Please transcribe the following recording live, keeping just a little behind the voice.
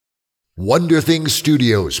Wonder Things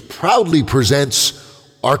Studios proudly presents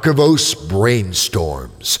Archivos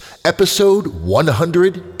Brainstorms, episode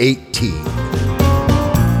 118.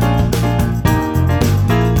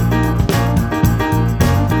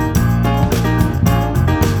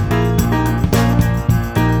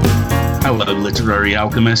 Hello, literary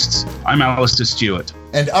alchemists. I'm Alistair Stewart.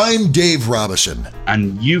 And I'm Dave Robison.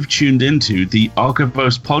 And you've tuned into the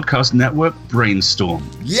Archivos Podcast Network Brainstorm.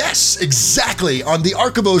 Yes, exactly. On the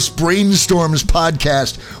Archivos Brainstorms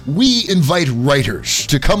podcast, we invite writers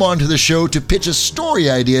to come onto the show to pitch a story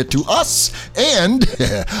idea to us and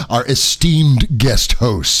our esteemed guest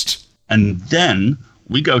host. And then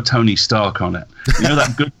we go Tony Stark on it. You know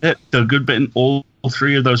that good bit, the good bit in all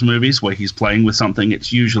three of those movies where he's playing with something?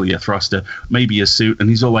 It's usually a thruster, maybe a suit, and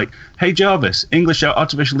he's all like, "Hey Jarvis, English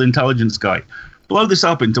artificial intelligence guy, blow this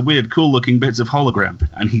up into weird, cool-looking bits of hologram."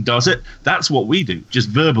 And he does it. That's what we do, just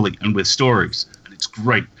verbally and with stories. And it's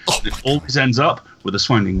great. And it always ends up with us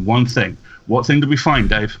finding one thing. What thing did we find,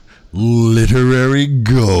 Dave? Literary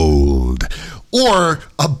gold. Or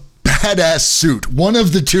a badass suit. One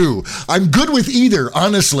of the two. I'm good with either,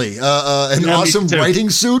 honestly. An awesome writing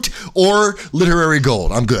suit or literary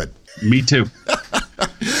gold. I'm good. Me too.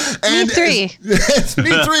 And me three. Me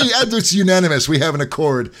three. And it's unanimous. We have an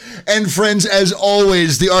accord. And friends, as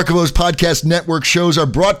always, the Archivos Podcast Network shows are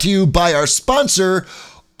brought to you by our sponsor,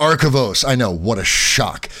 Archivos. I know, what a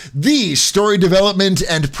shock. The story development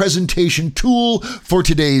and presentation tool for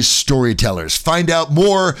today's storytellers. Find out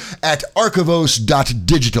more at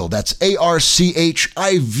archivos.digital. That's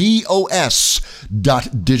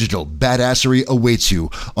ARCHIVOS.digital. Badassery awaits you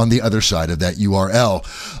on the other side of that URL.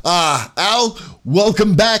 Al,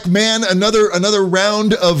 welcome back, man. Another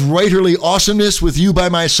round of writerly awesomeness with you by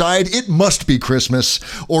my side. It must be Christmas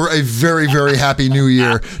or a very, very happy new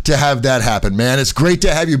year to have that happen, man. It's great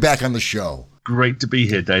to have you back on the show. Great to be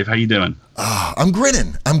here, Dave. How you doing? I'm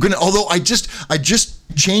grinning. Although I just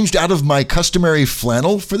changed out of my customary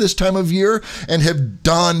flannel for this time of year and have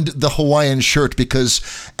donned the Hawaiian shirt because,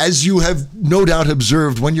 as you have no doubt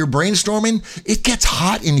observed, when you're brainstorming, it gets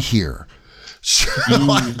hot in here. So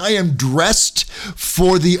I am dressed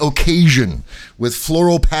for the occasion with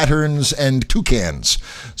floral patterns and toucans.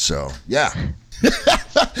 So, yeah.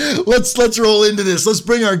 Let's roll into this. Let's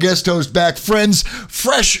bring our guest host back. Friends,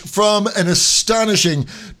 fresh from an astonishing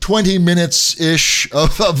 20 minutes-ish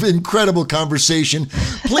of incredible conversation,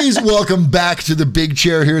 please welcome back to the big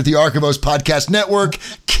chair here at the Archivos Podcast Network,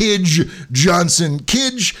 Kij Johnson.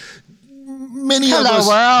 Kij,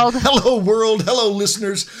 Hello, world. Hello,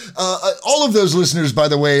 listeners. All of those listeners, by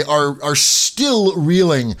the way, are still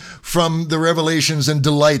reeling from the revelations and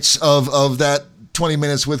delights of that 20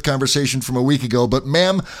 minutes with conversation from a week ago. But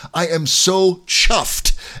ma'am, I am so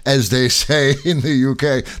chuffed, as they say in the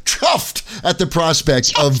UK, chuffed at the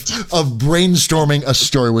prospect of brainstorming a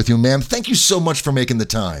story with you, ma'am. Thank you so much for making the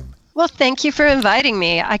time. Well, thank you for inviting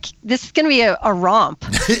me. This is going to be a romp.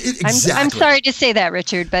 Exactly. I'm sorry to say that,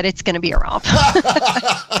 Richard, but it's going to be a romp.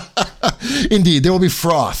 Indeed, there will be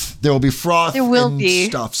froth. There will be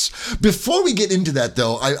stuffs. Before we get into that,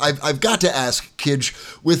 though, I've got to ask, Kij,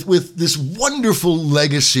 with this wonderful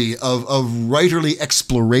legacy of writerly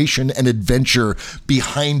exploration and adventure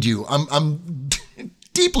behind you, I'm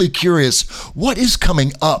deeply curious, what is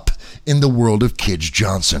coming up in the world of Kij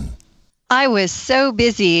Johnson? I was so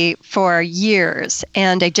busy for years,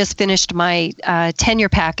 and I just finished my tenure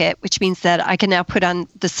packet, which means that I can now put on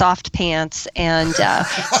the soft pants and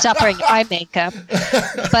stop wearing eye makeup.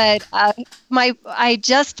 But I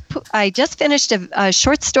just finished a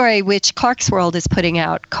short story which Clarkesworld is putting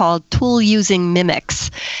out called Tool Using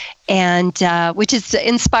Mimics, and which is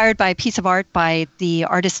inspired by a piece of art by the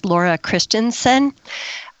artist Laura Christensen.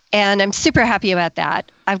 And I'm super happy about that.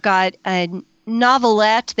 I've got a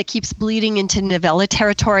novelette that keeps bleeding into novella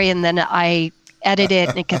territory, and then I edit it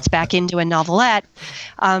and it gets back into a novelette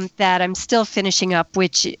that I'm still finishing up,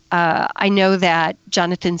 which I know that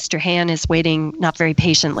Jonathan Strahan is waiting not very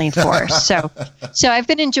patiently for. So I've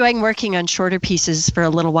been enjoying working on shorter pieces for a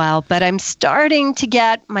little while, but I'm starting to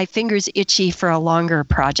get my fingers itchy for a longer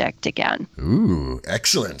project again. Ooh,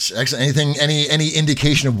 excellent. Anything, any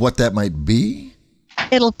indication of what that might be?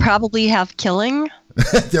 It'll probably have killing.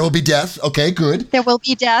 There will be death. Okay, good. There will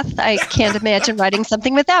be death. I can't imagine writing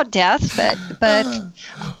something without death, but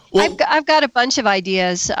well, I've got a bunch of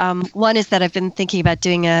ideas. One is that I've been thinking about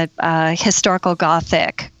doing a historical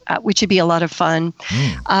Gothic, which would be a lot of fun.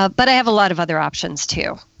 But I have a lot of other options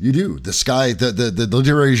too. You do. The sky, the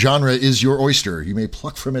literary genre is your oyster. You may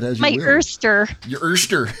pluck from it as you will. My oyster. Your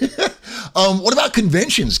oyster. What about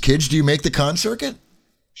conventions, kids? Do you make the con circuit?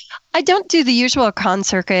 I don't do the usual con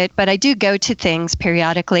circuit, but I do go to things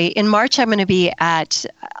periodically. In March, I'm going to be at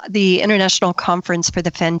the International Conference for the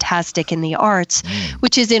Fantastic in the Arts,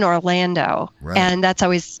 which is in Orlando. Right. And that's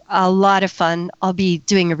always a lot of fun. I'll be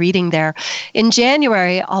doing a reading there. In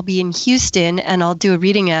January, I'll be in Houston, and I'll do a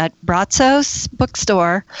reading at Brazos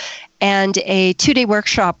Bookstore and a 2-day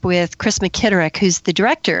workshop with Chris McKitterick, who's the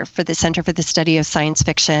director for the Center for the Study of Science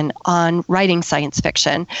Fiction, on writing science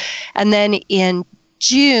fiction. And then in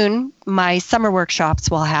June, my summer workshops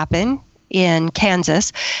will happen in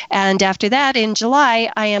Kansas. And after that, in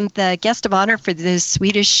July, I am the guest of honor for the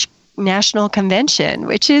Swedish National Convention,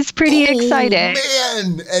 which is pretty exciting.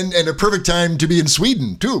 Man, and a perfect time to be in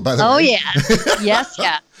Sweden, too, by the way. Oh, yeah. Yes,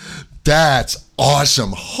 yeah. That's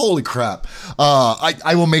awesome. Holy crap.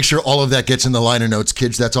 I will make sure all of that gets in the liner notes,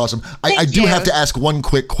 kids. That's awesome. I do have to ask one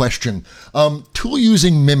quick question. Tool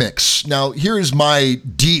using mimics. Now, here's my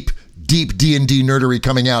deep D&D nerdery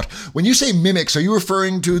coming out. When you say mimics, are you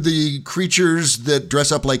referring to the creatures that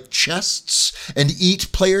dress up like chests and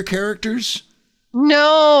eat player characters?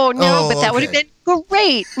 No, but that would have been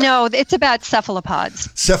great. No, it's about cephalopods.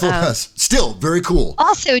 Cephalopods. Still very cool.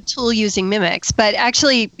 Also tool using mimics, but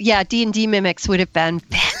actually, yeah, D&D mimics would have been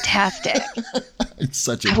fantastic.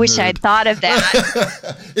 I wish I'd thought of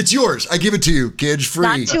that. It's yours. I give it to you, kids, free.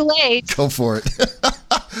 Not too late. Go for it.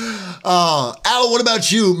 Al, what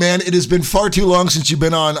about you, man? It has been far too long since you've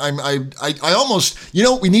been on. I almost,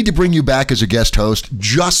 we need to bring you back as a guest host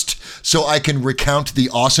just so I can recount the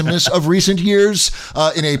awesomeness of recent years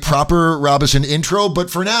in a proper Robinson intro. But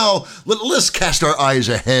for now, let's cast our eyes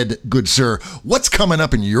ahead, good sir. What's coming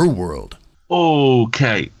up in your world?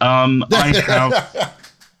 Okay. I have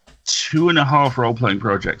 2.5 role-playing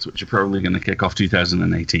projects, which are probably going to kick off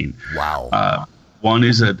 2018. Wow. One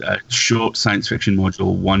is a short science fiction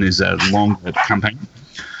module. One is a long campaign.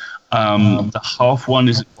 The half one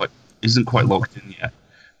isn't quite locked in yet.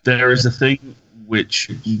 There is a thing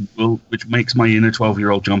which makes my inner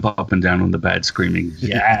 12-year-old jump up and down on the bed, screaming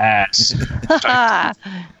yes,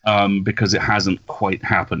 because it hasn't quite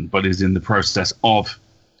happened, but is in the process of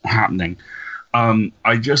happening.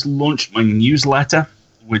 I just launched my newsletter,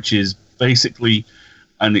 which is basically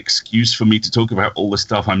an excuse for me to talk about all the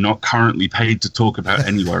stuff I'm not currently paid to talk about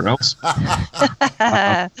anywhere else.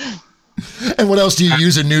 And what else do you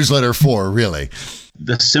use a newsletter for, really?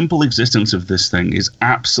 The simple existence of this thing is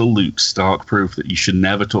absolute stark proof that you should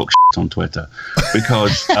never talk shit on Twitter.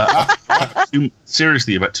 Because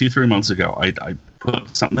seriously, about 2-3 months ago, I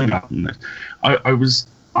put something up on this.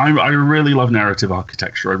 I really love narrative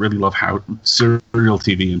architecture. I really love how serial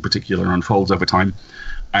TV in particular unfolds over time,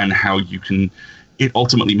 and how it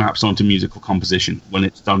ultimately maps onto musical composition when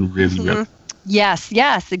it's done really well. Yes,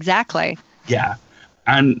 exactly. Yeah.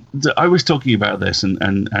 And I was talking about this, and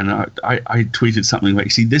I tweeted something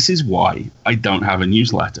like, see, this is why I don't have a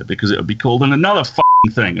newsletter, because it would be called another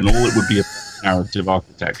thing, and all it would be a narrative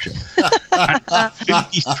architecture. And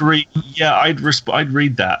 53, yeah, I'd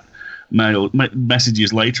read that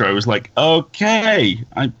messages later. I was like, okay,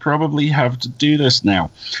 I probably have to do this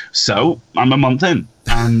now. So I'm a month in,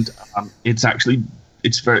 and it's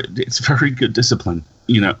very good discipline.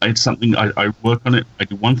 It's something I work on it. I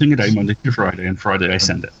do one thing a day, Monday through Friday, and Friday I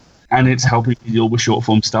send it. And it's helping me deal with short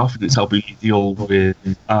form stuff, and it's helping me deal with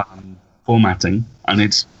formatting, and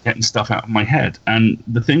it's getting stuff out of my head. And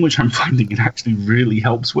the thing which I'm finding it actually really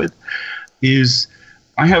helps with is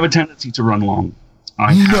I have a tendency to run long.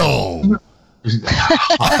 I'm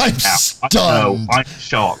stunned. I'm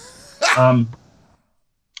shocked.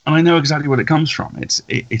 And I know exactly what it comes from.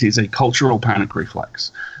 It is a cultural panic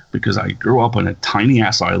reflex, because I grew up on a tiny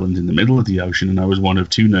ass island in the middle of the ocean, and I was one of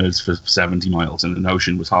 2 nerds for 70 miles, and an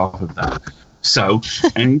ocean was half of that. So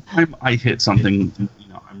anytime I hit something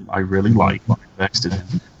I really like, I'm invested in,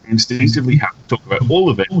 I instinctively have to talk about all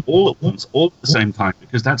of it, all at once, all at the same time,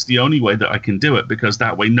 because that's the only way that I can do it, because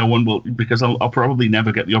that way no one will, because I'll probably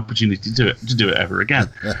never get the opportunity to do it ever again.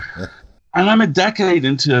 And I'm a decade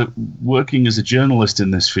into working as a journalist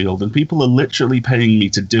in this field, and people are literally paying me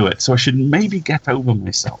to do it. So I should maybe get over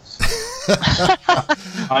myself.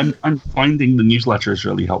 I'm finding the newsletter is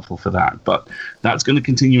really helpful for that. But that's going to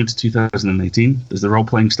continue into 2018. There's the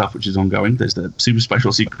role-playing stuff, which is ongoing. There's the super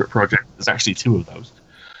special secret project. There's actually 2 of those.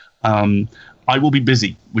 I will be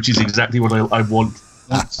busy, which is exactly what I want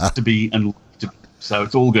to be and to be. So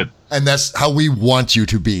it's all good. And that's how we want you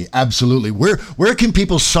to be. Absolutely. Where can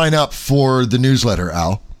people sign up for the newsletter,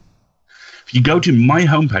 Al? If you go to my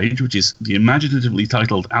homepage, which is the imaginatively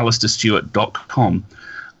titled alistairstewart.com,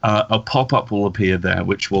 a pop-up will appear there,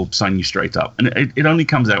 which will sign you straight up. And it only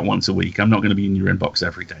comes out once a week. I'm not going to be in your inbox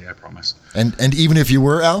every day, I promise. And even if you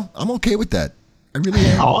were, Al, I'm okay with that. I really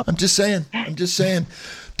am. I'm just saying.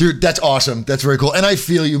 Dude, that's awesome. That's very cool. And I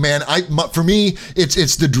feel you, man. For me,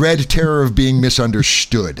 it's the dread terror of being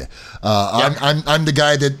misunderstood. I'm the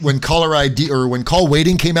guy that when caller ID or when call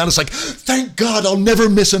waiting came out, it's like, thank God I'll never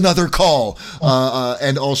miss another call.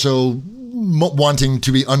 And also wanting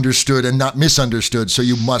to be understood and not misunderstood. So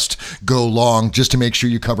you must go long just to make sure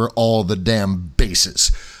you cover all the damn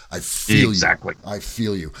bases. I feel exactly. You. I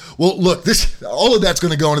feel you. Well, look, all of that's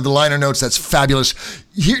going to go into the liner notes. That's fabulous.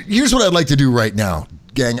 Here's what I'd like to do right now,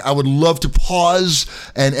 gang. I would love to pause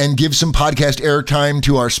and give some podcast airtime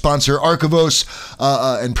to our sponsor, Archivos,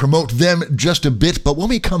 and promote them just a bit. But when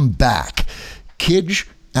we come back, Kidge,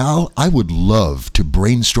 Al, I would love to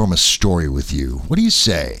brainstorm a story with you. What do you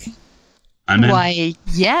say? Why,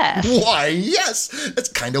 yes. Why, yes. That's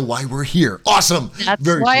kind of why we're here. Awesome. That's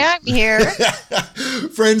why I'm here.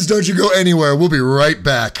 Friends, don't you go anywhere. We'll be right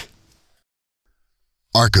back.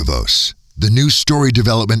 Archivos, the new story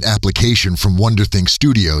development application from WonderThink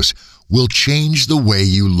Studios, will change the way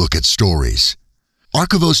you look at stories.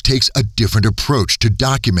 Archivos takes a different approach to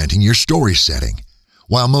documenting your story setting.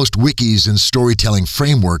 While most wikis and storytelling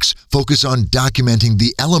frameworks focus on documenting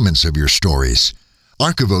the elements of your stories,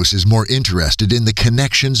 Archivos is more interested in the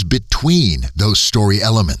connections between those story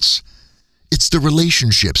elements. It's the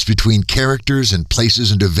relationships between characters and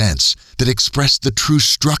places and events that express the true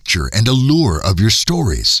structure and allure of your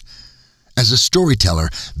stories. As a storyteller,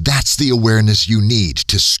 that's the awareness you need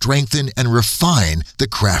to strengthen and refine the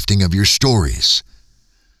crafting of your stories.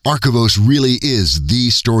 Archivos really is the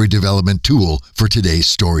story development tool for today's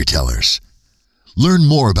storytellers. Learn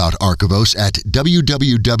more about Archivos at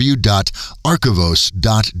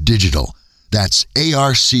www.archivos.digital. That's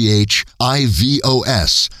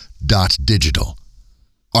ARCHIVOS.digital.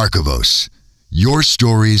 Archivos, your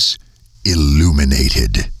stories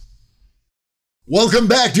illuminated. Welcome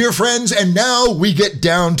back, dear friends, and now we get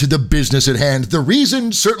down to the business at hand. The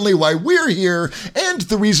reason, certainly, why we're here, and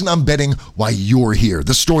the reason I'm betting why you're here,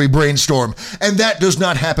 the story brainstorm. And that does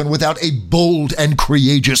not happen without a bold and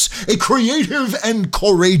courageous, a creative and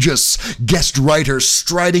courageous guest writer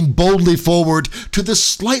striding boldly forward to the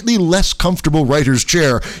slightly less comfortable writer's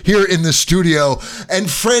chair here in the studio.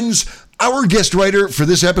 And friends, our guest writer for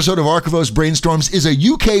this episode of Archivos Brainstorms is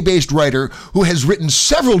a UK-based writer who has written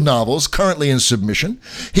several novels currently in submission.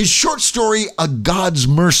 His short story, A God's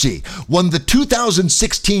Mercy, won the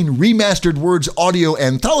 2016 Remastered Words Audio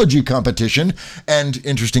Anthology Competition, and,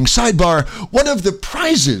 interesting sidebar, one of the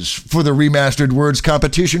prizes for the Remastered Words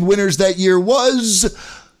competition winners that year was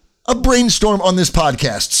a brainstorm on this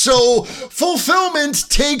podcast. So fulfillment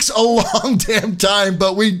takes a long damn time,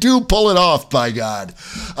 but we do pull it off, by God.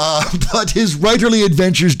 But his writerly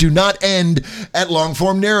adventures do not end at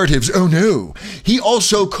long-form narratives. Oh no. He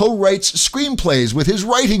also co-writes screenplays with his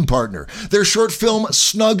writing partner. Their short film,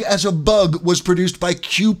 Snug as a Bug, was produced by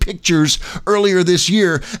Q Pictures earlier this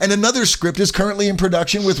year, and another script is currently in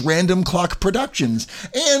production with Random Clock Productions.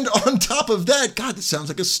 And on top of that, God, this sounds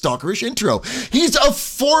like a stalkerish intro. He's a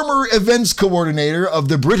former events coordinator of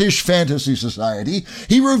the British Fantasy Society.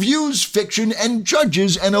 He reviews fiction and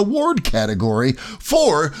judges an award category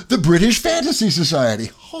for the British Fantasy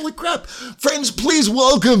Society. Holy crap. Friends, please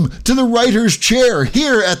welcome to the writer's chair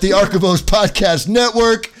here at the Archivos Podcast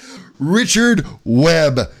Network, Richard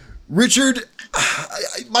Webb. Richard,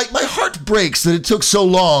 my heart breaks that it took so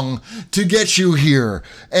long to get you here.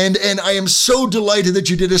 And I am so delighted that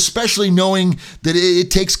you did, especially knowing that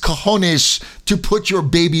it takes cojones to put your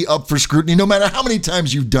baby up for scrutiny, no matter how many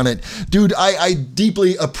times you've done it. Dude, I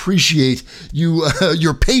deeply appreciate you,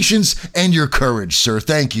 your patience and your courage, sir.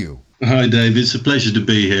 Thank you. Hi, Dave. It's a pleasure to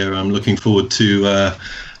be here. I'm looking forward to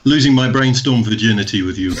losing my brainstorm virginity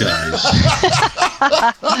with you guys.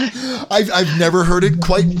 I've never heard it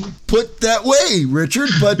quite put that way, Richard.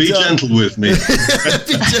 But be gentle with me.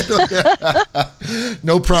 Be gentle.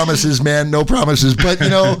 No promises, man. No promises. But you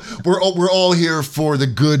know, we're all here for the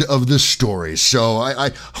good of the story. So I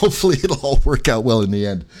hopefully it'll all work out well in the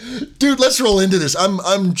end. Dude, let's roll into this. I'm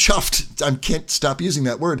chuffed. I can't stop using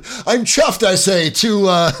that word. I'm chuffed, I say,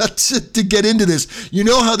 to get into this. You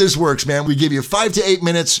know how this works, man. We give you 5 to 8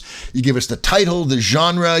 minutes. You give us the title, the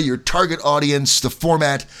genre, your target audience, the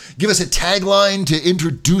format. Give us a tagline to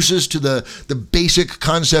introduce us to the basic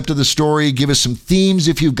concept of the story. Give us some themes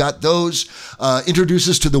if you've got those. Introduce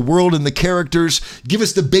us to the world and the characters. Give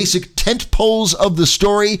us the basic tent poles of the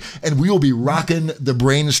story, and we will be rocking the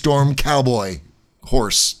brainstorm cowboy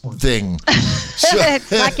horse thing. So,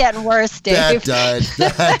 it's not getting worse, Dave. That died.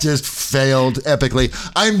 That just failed epically.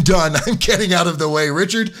 I'm done. I'm getting out of the way.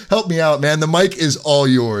 Richard, help me out, man. The mic is all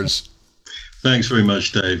yours. Thanks very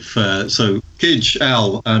much, Dave. So, Kij,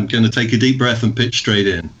 Al, I'm going to take a deep breath and pitch straight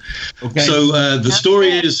in. Okay. So, the story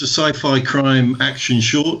is a sci-fi crime action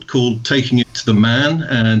short called Taking It to the Man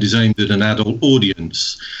and is aimed at an adult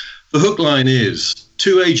audience. The hook line is,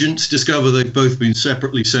 two agents discover they've both been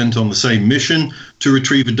separately sent on the same mission to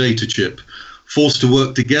retrieve a data chip. Forced to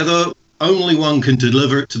work together, only one can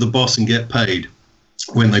deliver it to the boss and get paid.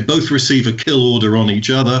 When they both receive a kill order on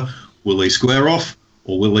each other, will they square off?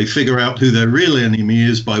 Or will they figure out who their real enemy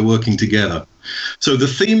is by working together? So the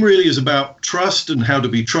theme really is about trust and how to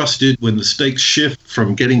be trusted when the stakes shift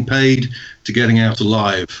from getting paid to getting out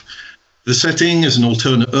alive. The setting is an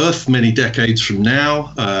alternate Earth many decades from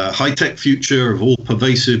now, a high-tech future of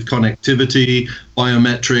all-pervasive connectivity,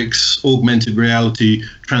 biometrics, augmented reality,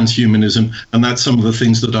 transhumanism, and that's some of the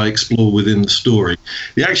things that I explore within the story.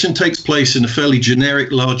 The action takes place in a fairly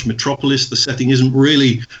generic large metropolis. The setting isn't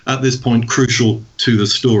really, at this point, crucial to the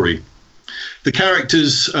story. The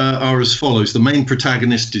characters are as follows. The main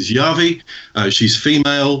protagonist is Yavi. She's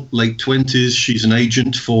female, late 20s. She's an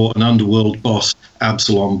agent for an underworld boss,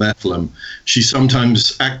 Absalom Bethlehem. She's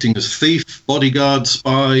sometimes acting as thief, bodyguard,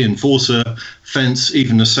 spy, enforcer, fence,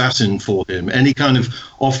 even assassin for him. Any kind of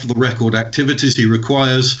off-the-record activities he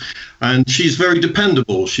requires. And she's very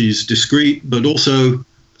dependable. She's discreet, but also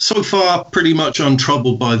so far pretty much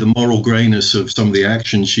untroubled by the moral grayness of some of the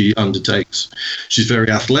actions she undertakes. She's very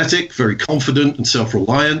athletic, very confident and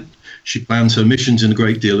self-reliant. She plans her missions in a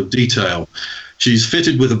great deal of detail. She's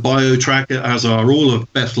fitted with a bio-tracker, as are all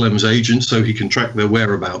of Bethlehem's agents, so he can track their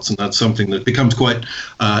whereabouts, and that's something that becomes quite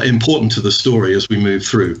important to the story as we move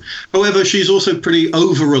through. However, she's also pretty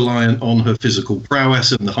over-reliant on her physical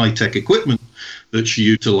prowess and the high-tech equipment that she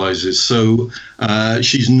utilizes. So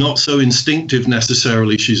she's not so instinctive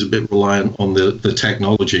necessarily. She's a bit reliant on the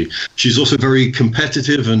technology. She's also very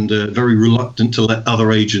competitive and very reluctant to let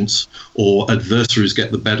other agents or adversaries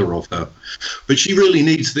get the better of her. But she really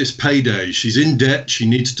needs this payday. She's in debt. She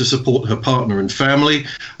needs to support her partner and family.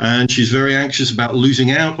 And she's very anxious about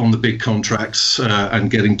losing out on the big contracts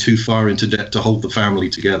and getting too far into debt to hold the family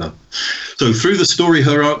together. So through the story,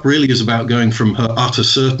 her arc really is about going from her utter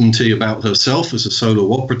certainty about herself as a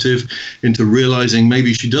solo operative into realizing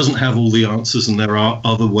maybe she doesn't have all the answers and there are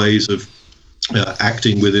other ways of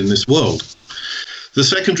acting within this world. The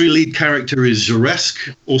secondary lead character is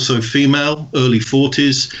Zaresk, also female, early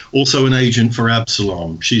 40s, also an agent for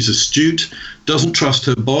Absalom. She's astute, doesn't trust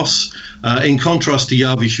her boss. In contrast to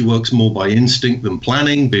Yavi, she works more by instinct than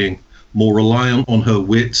planning, being more reliant on her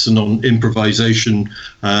wits and on improvisation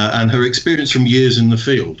and her experience from years in the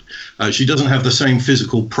field. She doesn't have the same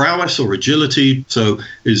physical prowess or agility, so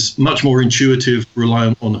is much more intuitive,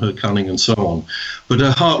 reliant on her cunning and so on. But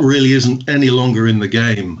her heart really isn't any longer in the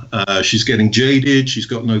game. She's getting jaded, she's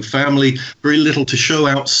got no family, very little to show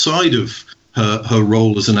outside of her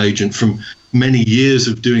role as an agent from many years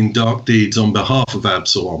of doing dark deeds on behalf of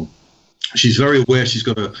Absalom. She's very aware she's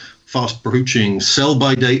got a fast approaching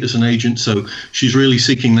sell-by date as an agent, so she's really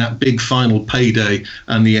seeking that big final payday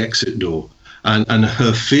and the exit door. And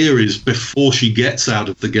her fear is before she gets out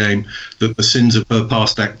of the game that the sins of her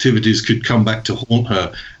past activities could come back to haunt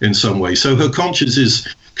her in some way. So her conscience is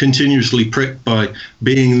continuously pricked by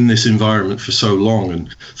being in this environment for so long.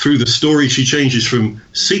 And through the story, she changes from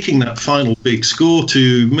seeking that final big score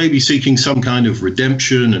to maybe seeking some kind of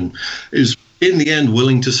redemption and is in the end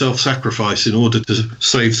willing to self-sacrifice in order to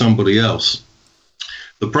save somebody else.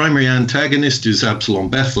 The primary antagonist is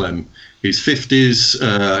Absalom Bethlehem. He's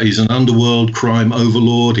 50s, he's an underworld crime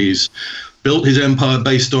overlord, he's built his empire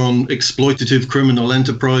based on exploitative criminal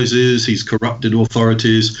enterprises, he's corrupted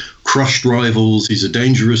authorities, crushed rivals, he's a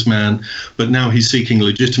dangerous man, but now he's seeking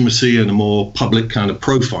legitimacy and a more public kind of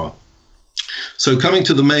profile. So coming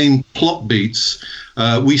to the main plot beats,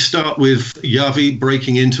 we start with Yavi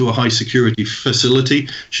breaking into a high security facility.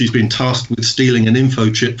 She's been tasked with stealing an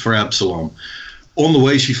info chip for Absalom. On the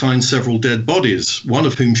way, she finds several dead bodies, one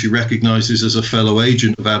of whom she recognizes as a fellow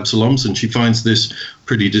agent of Absalom's, and she finds this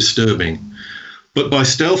pretty disturbing. But by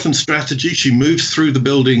stealth and strategy, she moves through the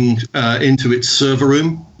building into its server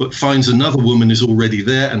room, but finds another woman is already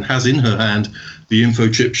there and has in her hand the info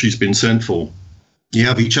chip she's been sent for.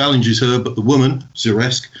 Yavi challenges her, but the woman,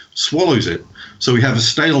 Zaresk, swallows it. So we have a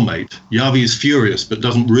stalemate. Yavi is furious, but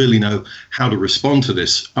doesn't really know how to respond to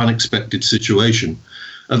this unexpected situation.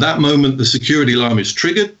 At that moment, the security alarm is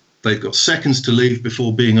triggered. They've got seconds to leave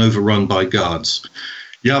before being overrun by guards.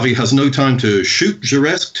 Yavi has no time to shoot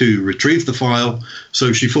Zaresk to retrieve the file,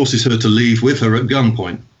 so she forces her to leave with her at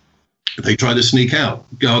gunpoint. They try to sneak out.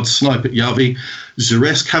 Guards snipe at Yavi.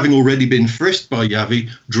 Zaresk, having already been frisked by Yavi,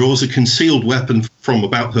 draws a concealed weapon from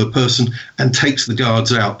about her person and takes the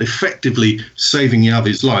guards out, effectively saving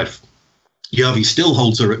Yavi's life. Yavi still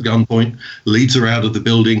holds her at gunpoint, leads her out of the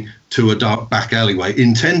building to a dark back alleyway,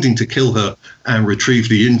 intending to kill her and retrieve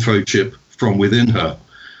the info chip from within her.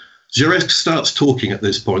 Zaresk starts talking at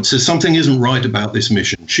this point, says something isn't right about this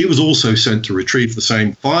mission. She was also sent to retrieve the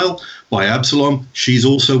same file by Absalom. She's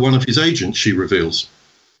also one of his agents, she reveals.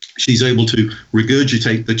 She's able to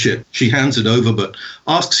regurgitate the chip. She hands it over, but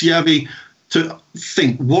asks Yavi to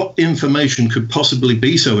think what information could possibly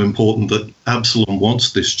be so important that Absalom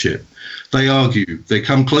wants this chip. They argue, they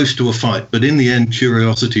come close to a fight, but in the end,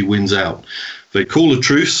 curiosity wins out. They call a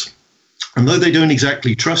truce. And though they don't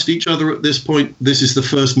exactly trust each other at this point, this is the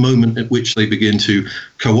first moment at which they begin to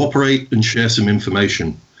cooperate and share some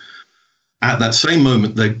information. At that same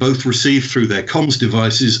moment, they both receive through their comms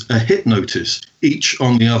devices a hit notice, each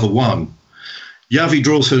on the other one. Yavi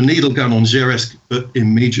draws her needle gun on Zaresk, but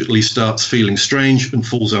immediately starts feeling strange and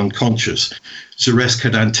falls unconscious. Zaresk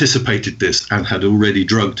had anticipated this and had already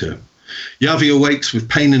drugged her. Yavi awakes with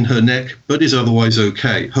pain in her neck, but is otherwise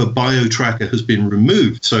okay. Her bio tracker has been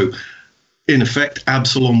removed, so in effect,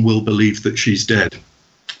 Absalom will believe that she's dead.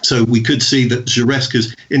 So we could see that Zaresk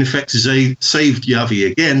has, in effect, saved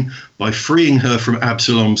Yavi again by freeing her from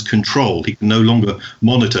Absalom's control. He can no longer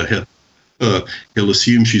monitor her. He'll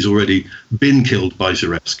assume she's already been killed by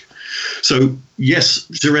Zaresk. So, yes,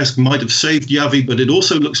 Zaresk might have saved Yavi, but it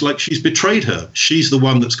also looks like she's betrayed her. She's the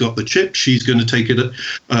one that's got the chip. She's going to take it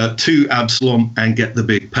to Absalom and get the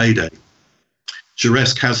big payday.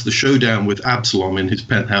 Zaresk has the showdown with Absalom in his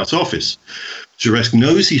penthouse office. Zaresk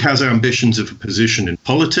knows he has ambitions of a position in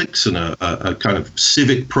politics and a kind of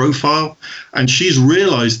civic profile, and she's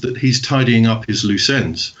realized that he's tidying up his loose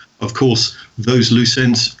ends. Of course, those loose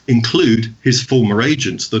ends include his former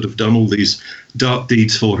agents that have done all these dark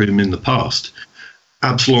deeds for him in the past.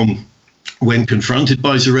 Absalom, when confronted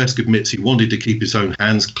by Zaresk, admits he wanted to keep his own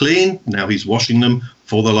hands clean. Now he's washing them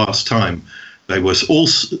for the last time.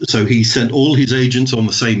 So he sent all his agents on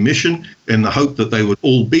the same mission in the hope that they would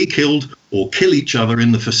all be killed or kill each other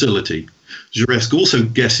in the facility. Zaresk also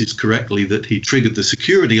guesses correctly that he triggered the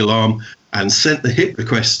security alarm and sent the hit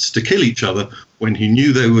requests to kill each other when he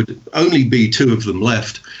knew there would only be two of them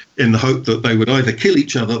left, in the hope that they would either kill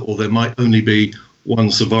each other or there might only be one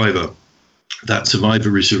survivor. That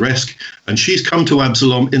survivor is Zaresk, and she's come to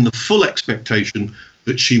Absalom in the full expectation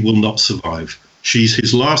that she will not survive. She's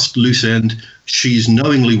his last loose end. She's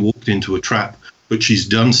knowingly walked into a trap, but she's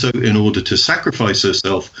done so in order to sacrifice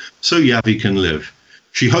herself so Yavi can live.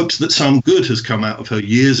 She hopes that some good has come out of her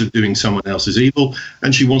years of doing someone else's evil,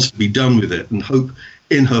 and she wants to be done with it and hope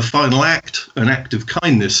in her final act, an act of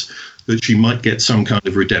kindness, that she might get some kind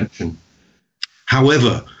of redemption.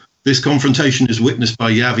 However, this confrontation is witnessed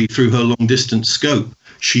by Yavi through her long-distance scope.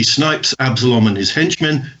 She snipes Absalom and his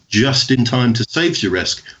henchmen just in time to save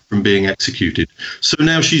Zaresk from being executed. So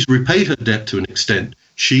now she's repaid her debt to an extent.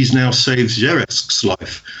 She's now saved Zaresk's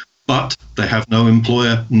life, but they have no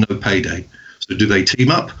employer, no payday. So do they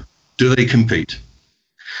team up? Do they compete?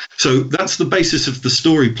 So that's the basis of the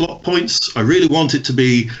story plot points. I really want it to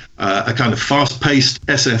be a kind of fast-paced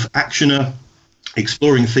SF actioner,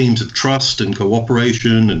 exploring themes of trust and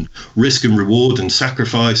cooperation and risk and reward and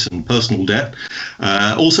sacrifice and personal debt.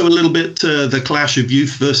 Also a little bit the clash of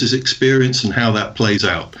youth versus experience and how that plays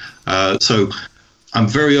out. So I'm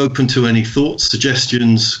very open to any thoughts,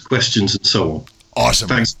 suggestions, questions, and so on. Awesome.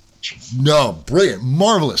 Thanks. No, brilliant,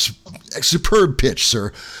 marvelous, superb pitch,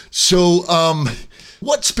 sir. So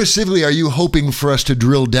what specifically are you hoping for us to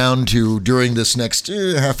drill down to during this next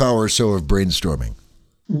half hour or so of brainstorming?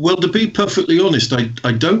 Well, to be perfectly honest,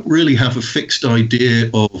 I don't really have a fixed idea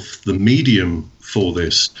of the medium for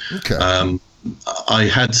this. Okay. I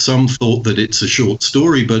had some thought that it's a short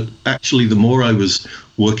story, but actually the more I was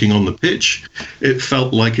working on the pitch, it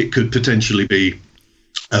felt like it could potentially be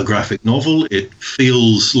a graphic novel. It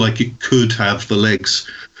feels like it could have the legs,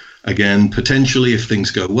 again, potentially, if things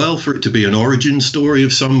go well, for it to be an origin story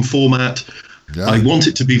of some format. Yeah. I want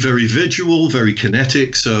it to be very visual, very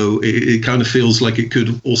kinetic, so it kind of feels like it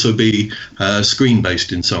could also be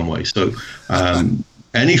screen-based in some way. So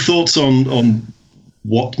any thoughts on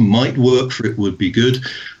what might work for it would be good.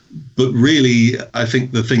 But really, I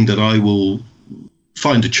think the thing that I will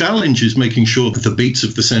find a challenge is making sure that the beats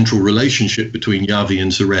of the central relationship between Yavi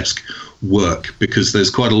and Zaresk work, because there's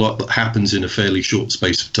quite a lot that happens in a fairly short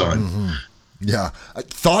space of time. Mm-hmm. Yeah.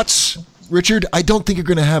 Thoughts, Richard? I don't think you're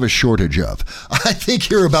going to have a shortage of. I think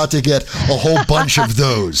you're about to get a whole bunch of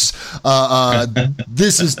those.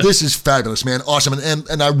 This is fabulous, man. Awesome.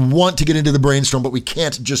 And I want to get into the brainstorm, but we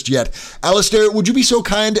can't just yet. Alistair, would you be so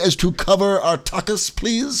kind as to cover our takas,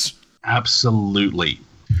 please? Absolutely.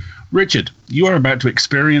 Richard, you are about to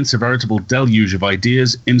experience a veritable deluge of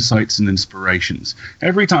ideas, insights, and inspirations.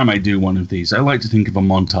 Every time I do one of these, I like to think of a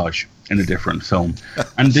montage in a different film.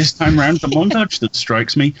 And this time around, the montage that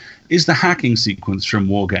strikes me is the hacking sequence from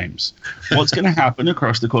War Games. What's going to happen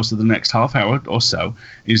across the course of the next half hour or so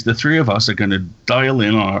is the three of us are going to dial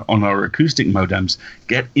in on our acoustic modems,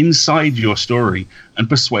 get inside your story, and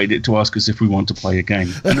persuade it to ask us if we want to play a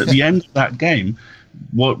game. And at the end of that game,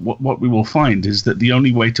 what we will find is that the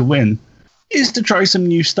only way to win is to try some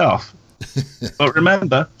new stuff. But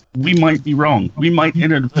remember, we might be wrong. We might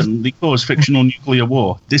inadvertently cause fictional nuclear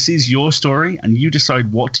war. This is your story, and you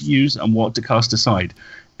decide what to use and what to cast aside.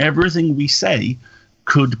 Everything we say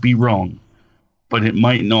could be wrong, but it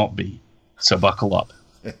might not be. So buckle up.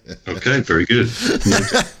 Okay, very good.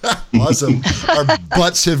 Awesome. Our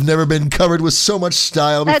butts have never been covered with so much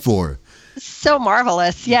style before. So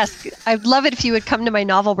marvelous. Yes. I'd love it if you would come to my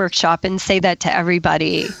novel workshop and say that to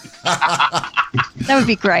everybody. That would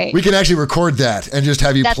be great. We can actually record that and just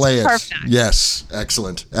have you play it. Perfect. Yes.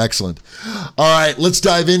 Excellent. Excellent. All right, let's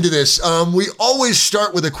dive into this. We always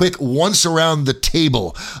start with a quick once around the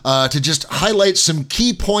table to just highlight some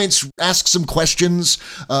key points, ask some questions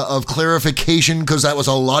of clarification, because that was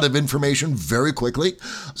a lot of information very quickly.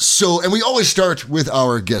 And we always start with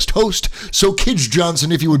our guest host. So Kij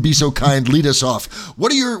Johnson, if you would be so kind, lead us off.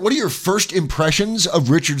 What are your first impressions of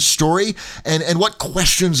Richard's story, and what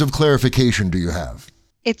questions of clarification do you have?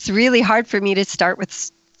 It's really hard for me to start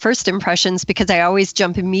with first impressions because I always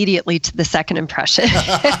jump immediately to the second impression.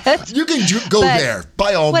 You can go there,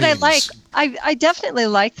 by all means. What I definitely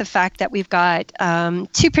like the fact that we've got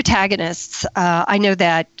two protagonists. I know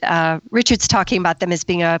that Richard's talking about them as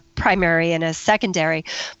being a primary and a secondary,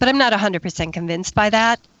 but I'm not 100% convinced by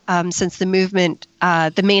that. Since the movement,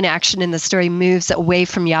 the main action in the story moves away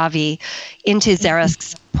from Yavi into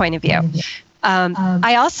Zaresk's point of view.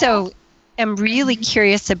 I also am really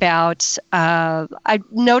curious about I'm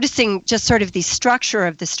noticing just sort of the structure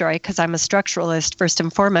of the story, because I'm a structuralist first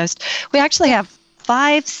and foremost. We actually have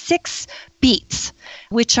 5-6 beats,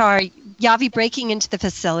 which are Yavi breaking into the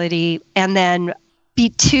facility, and then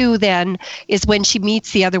beat 2 then is when she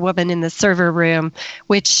meets the other woman in the server room,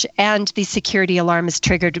 and the security alarm is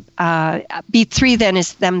triggered. Beat 3 then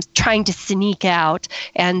is them trying to sneak out,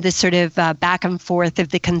 and the sort of back and forth of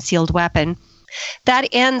the concealed weapon. That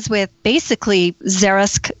ends with basically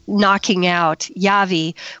Zaresk knocking out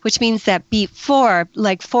Yavi, which means that beat 4,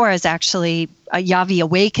 leg 4, is actually Yavi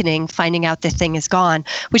awakening, finding out the thing is gone,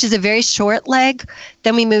 which is a very short leg.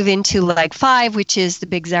 Then we move into leg 5, which is the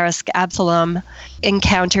big Zaresk Absalom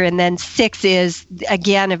encounter. And then 6 is,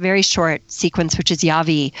 again, a very short sequence, which is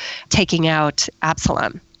Yavi taking out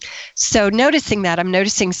Absalom. So noticing that, I'm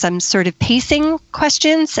noticing some sort of pacing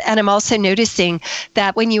questions, and I'm also noticing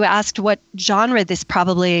that when you asked what genre this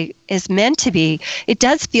probably is meant to be, it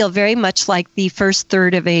does feel very much like the first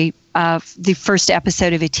third of the first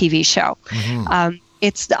episode of a TV show.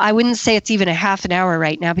 Mm-hmm. I wouldn't say it's even a half an hour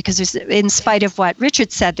right now, because in spite of what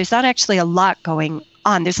Richard said, there's not actually a lot going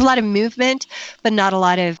on. There's a lot of movement, but not a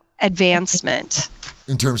lot of advancement.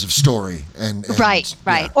 In terms of story and right.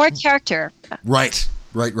 Yeah. Or character. Right.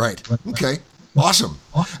 Okay. Awesome.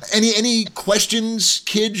 Any questions,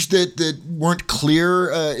 Kij, that weren't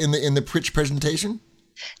clear in the Pritch presentation?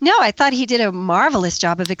 No, I thought he did a marvelous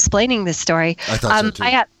job of explaining this story. I thought so too.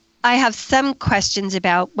 I have some questions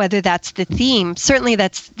about whether that's the theme. Certainly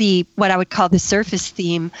that's what I would call the surface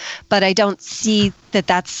theme, but I don't see that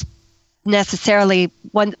that's necessarily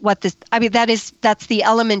that's the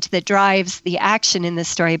element that drives the action in this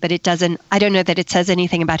story, but I don't know that it says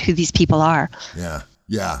anything about who these people are.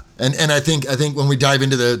 Yeah. And I think when we dive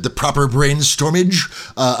into the proper brainstormage,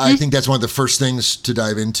 I think that's one of the first things to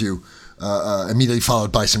dive into, immediately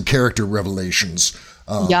followed by some character revelations.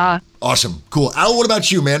 Yeah. Awesome. Cool. Al, what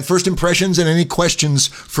about you, man? First impressions and any questions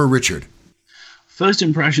for Richard? First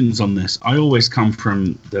impressions on this, I always come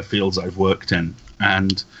from the fields I've worked in.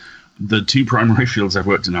 And the two primary fields I've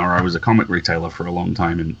worked in are, I was a comic retailer for a long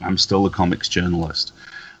time, and I'm still a comics journalist.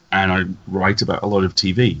 And I write about a lot of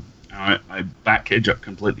TV. I back Kij up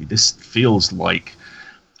completely. This feels like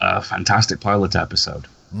a fantastic pilot episode.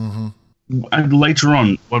 Mm-hmm. And later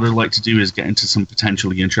on, what I'd like to do is get into some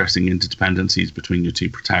potentially interesting interdependencies between your two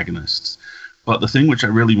protagonists. But the thing which I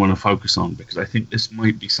really want to focus on, because I think this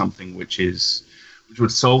might be something which which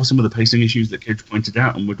would solve some of the pacing issues that Kedge pointed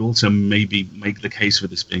out, and would also maybe make the case for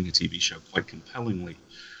this being a TV show quite compellingly.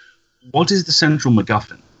 What is the central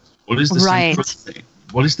MacGuffin? What is the central thing?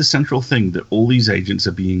 What is the central thing that all these agents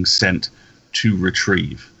are being sent to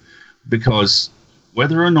retrieve? Because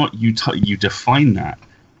whether or not you define that,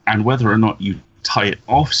 and whether or not you tie it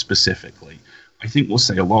off specifically, I think will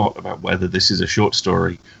say a lot about whether this is a short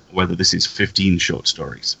story or whether this is 15 short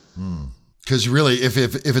stories. Because really, if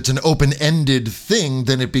it's an open-ended thing,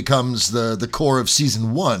 then it becomes the core of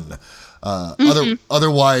season 1.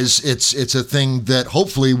 Otherwise, it's a thing that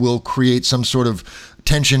hopefully will create some sort of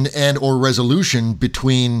tension and or resolution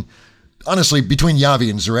between Yavi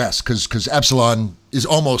and Zaresk, because Absalon is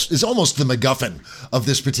almost the MacGuffin of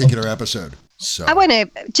this particular episode. So I want to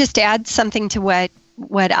just add something to what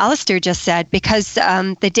Alistair just said, because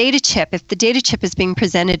the data chip, if the data chip is being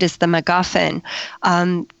presented as the MacGuffin,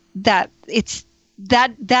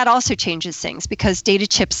 that also changes things, because data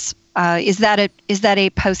chips, is that a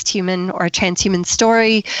post-human or a transhuman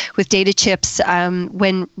story with data chips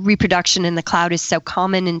when reproduction in the cloud is so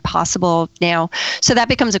common and possible now? So that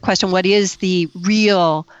becomes a question: what is the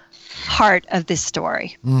real heart of this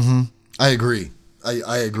story? Mm-hmm. I agree.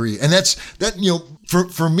 I agree, and that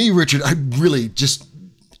for me, Richard, I really just,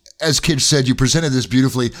 as Kedge said, you presented this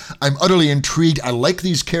beautifully. I'm utterly intrigued. I like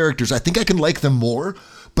these characters. I think I can like them more.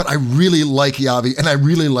 But I really like Yavi, and I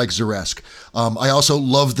really like Zaresk. I also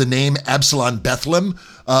love the name Absalon Bethlehem,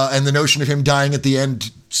 and the notion of him dying at the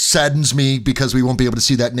end saddens me because we won't be able to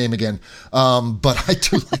see that name again. But I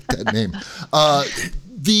do like that name.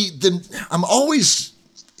 I'm always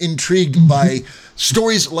intrigued by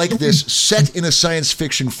stories like this set in a science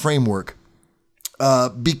fiction framework,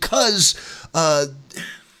 because I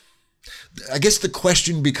guess the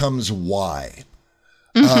question becomes why.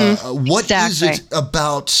 What is it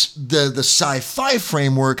about the sci-fi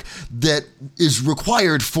framework that is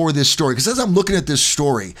required for this story? Because as I'm looking at this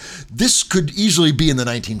story, this could easily be in the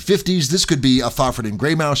 1950s. This could be a Fafhrd and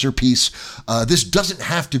Greymouser piece. This doesn't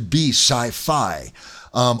have to be sci-fi.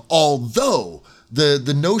 Although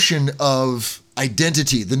the notion of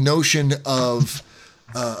identity, the notion of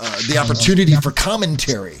the opportunity for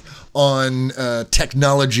commentary on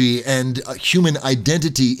technology and human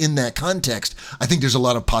identity in that context, I think there's a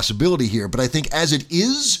lot of possibility here. But I think as it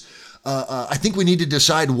is, I think we need to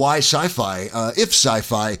decide why sci-fi, if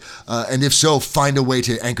sci-fi, and if so, find a way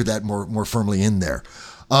to anchor that more firmly in there.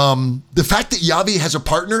 The fact that Yavi has a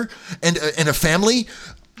partner and a family,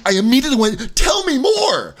 I immediately went, tell me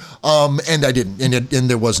more. And I didn't, and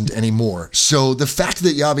there wasn't any more. So the fact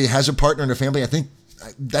that Yavi has a partner and a family, I think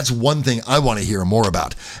that's one thing I want to hear more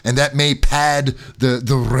about. And that may pad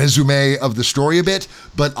the resume of the story a bit,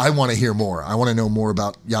 but I want to hear more. I want to know more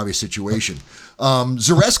about Yavi's situation.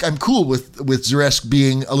 Zaresk, I'm cool with Zaresk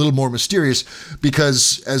being a little more mysterious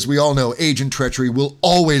because, as we all know, age and treachery will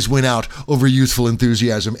always win out over youthful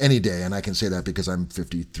enthusiasm any day. And I can say that because I'm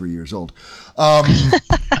 53 years old.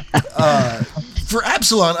 For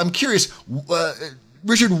Absalon, I'm curious,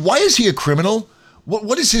 Richard, why is he a criminal?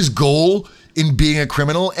 What is his goal in being a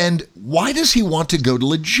criminal, and why does he want to go to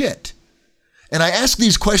legit? And I ask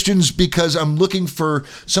these questions because I'm looking for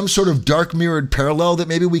some sort of dark mirrored parallel that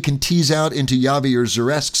maybe we can tease out into Yavi or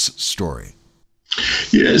Zaresk's story.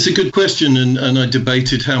 Yeah, it's a good question, and I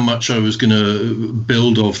debated how much I was going to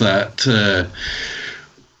build of that,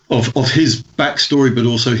 of his backstory, but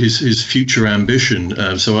also his future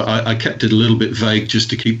ambition. So I kept it a little bit vague just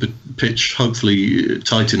to keep the pitch hopefully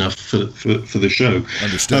tight enough for the show.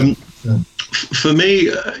 Understood. For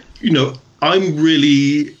me, I'm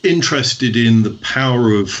really interested in the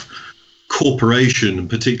power of corporation, and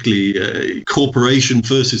particularly corporation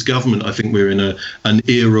versus government. I think we're in an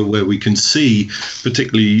era where we can see,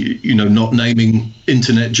 particularly, not naming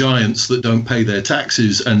internet giants that don't pay their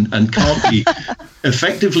taxes and can't be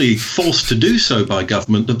effectively forced to do so by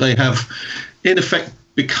government, that they have, in effect,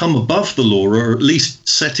 become above the law, or at least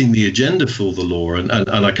setting the agenda for the law. And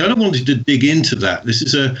I kind of wanted to dig into that. This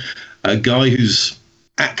is a guy who's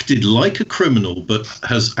acted like a criminal, but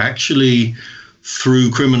has actually, through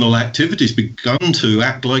criminal activities, begun to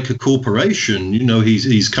act like a corporation.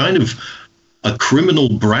 He's kind of a criminal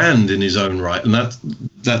brand in his own right, and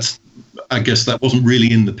that's I guess that wasn't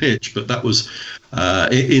really in the pitch, but that was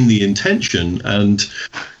in the intention. And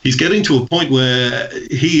he's getting to a point where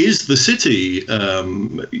he is the city. I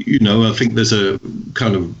think there's a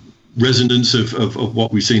kind of resonance of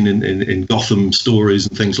what we've seen in Gotham stories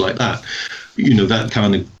and things like that. That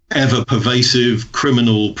kind of ever-pervasive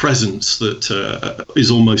criminal presence that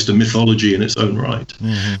is almost a mythology in its own right.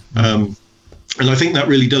 Mm-hmm. And I think that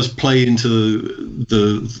really does play into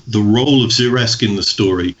the role of Ziresk in the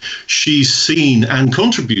story. She's seen and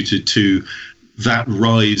contributed to that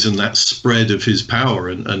rise and that spread of his power,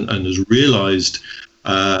 and has realized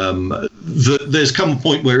that there's come a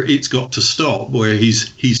point where it's got to stop, where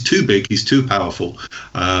he's too big, he's too powerful.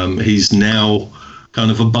 He's now kind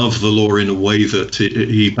of above the law in a way that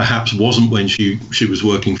he perhaps wasn't when she was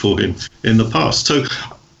working for him in the past. So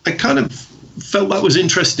I kind of felt that was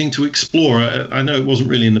interesting to explore. I know it wasn't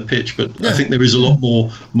really in the pitch, but I think there is a lot more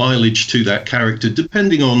mileage to that character,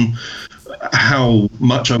 depending on how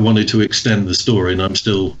much I wanted to extend the story, and I'm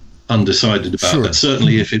still undecided about that.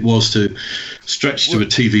 Certainly, if it was to stretch to a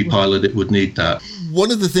TV pilot, it would need that.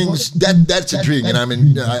 One of the things that's intriguing, and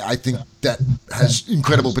I think that has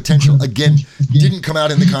incredible potential. Again, didn't come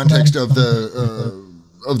out in the context of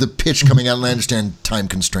the pitch coming out, and I understand time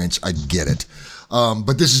constraints. I get it.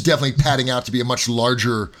 But this is definitely padding out to be a much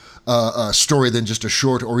larger story than just a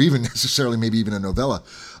short, or even necessarily maybe even a novella.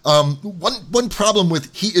 One problem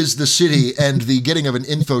with He Is the City and the getting of an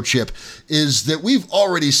info chip is that we've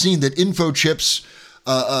already seen that info chips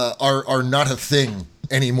are not a thing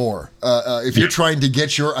anymore. If you're trying to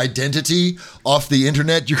get your identity off the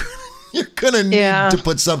internet, you're going to need to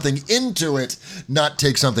put something into it, not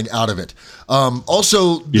take something out of it.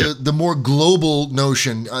 Also, the more global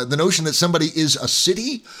notion, the notion that somebody is a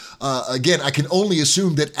city, again, I can only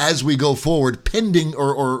assume that as we go forward, pending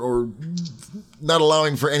or not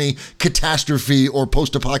allowing for any catastrophe or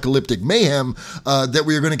post-apocalyptic mayhem, that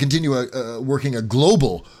we are going to continue working a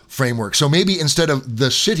global framework. So maybe instead of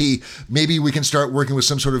the city, maybe we can start working with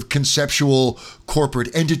some sort of conceptual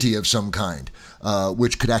corporate entity of some kind,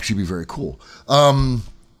 which could actually be very cool.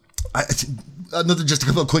 Just a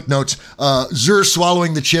couple of quick notes. Zur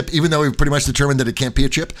swallowing the chip, even though we've pretty much determined that it can't be a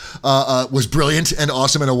chip, was brilliant and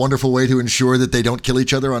awesome and a wonderful way to ensure that they don't kill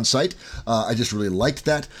each other on sight. I just really liked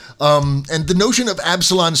that. And the notion of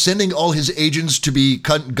Absalom sending all his agents to be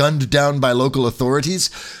gunned down by local authorities,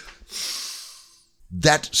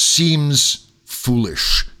 that seems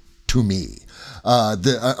foolish to me.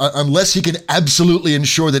 Unless he can absolutely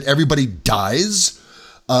ensure that everybody dies,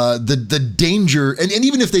 the danger, and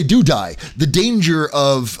even if they do die, the danger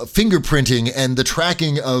of fingerprinting and the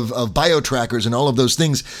tracking of bio-trackers and all of those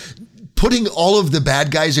things, putting all of the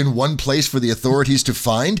bad guys in one place for the authorities to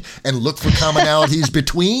find and look for commonalities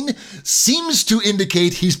between seems to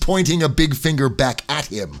indicate he's pointing a big finger back at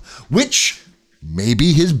him, which may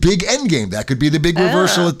be his big end game. That could be the big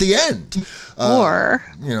reversal at the end.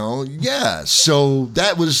 So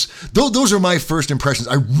that was, those are my first impressions.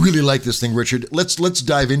 I really like this thing, Richard. Let's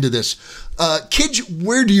dive into this. Kij,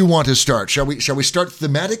 where do you want to start? Shall we start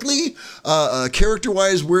thematically?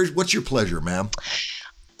 Character-wise, what's your pleasure, ma'am?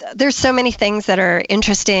 There's so many things that are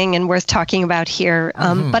interesting and worth talking about here.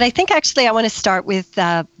 But I think actually I want to start with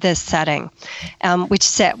this setting,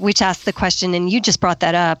 which asks the question, and you just brought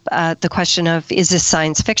that up, the question of, is this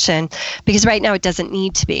science fiction? Because right now it doesn't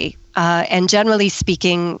need to be. And generally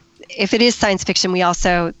speaking, if it is science fiction,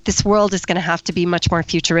 this world is going to have to be much more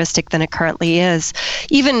futuristic than it currently is.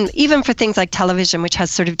 Even for things like television, which has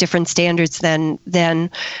sort of different standards than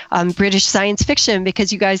British science fiction,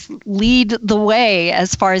 because you guys lead the way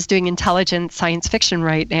as far as doing intelligent science fiction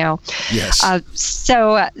right now. Yes.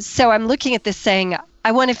 So I'm looking at this saying,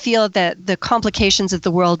 I want to feel that the complications of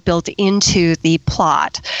the world built into the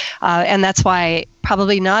plot. And that's why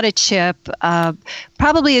probably not a chip,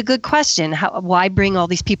 probably a good question. Why bring all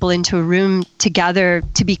these people into a room together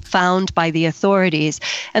to be found by the authorities?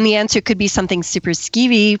 And the answer could be something super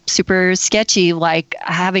skeevy, super sketchy, like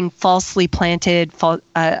having falsely planted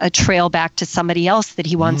a trail back to somebody else that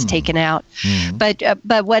he wants taken out. But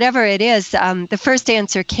whatever it is, the first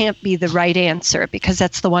answer can't be the right answer, because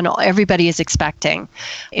that's the one everybody is expecting.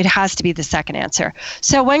 It has to be the second answer.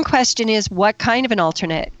 So one question is, what kind of an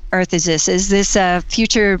alternate Earth is this? Is this a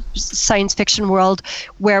future science fiction world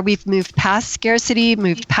where we've moved past scarcity,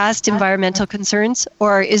 moved past environmental concerns?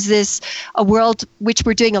 Or is this a world, which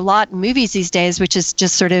we're doing a lot in movies these days, which is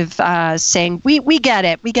just sort of saying, we get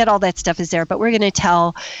it, we get all that stuff is there, but we're going to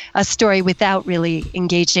tell a story without really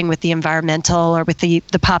engaging with the environmental or with the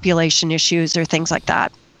population issues or things like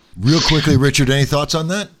that? Real quickly, Richard, any thoughts on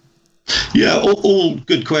that? Yeah, all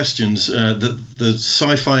good questions. The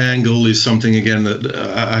sci-fi angle is something, again, that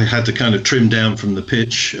I had to kind of trim down from the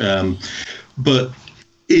pitch, but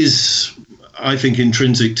is, I think,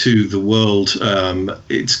 intrinsic to the world. I'm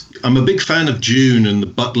a big fan of Dune and the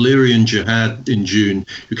Butlerian jihad in Dune.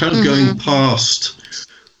 You're kind of going past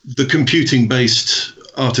the computing-based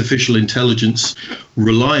artificial intelligence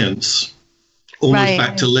reliance almost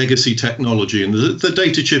back to legacy technology. And the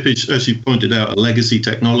data chip is, as you pointed out, a legacy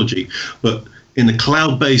technology. But in a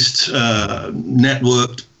cloud-based,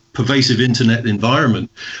 networked, pervasive internet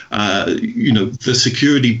environment, the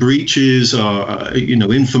security breaches are,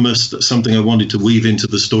 infamous. That's something I wanted to weave into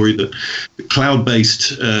the story, that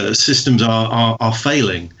cloud-based systems are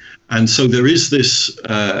failing. And so there is this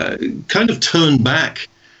kind of turn back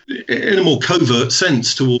in a more covert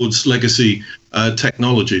sense towards legacy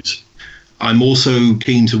technologies. I'm also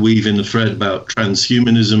keen to weave in a thread about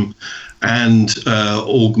transhumanism and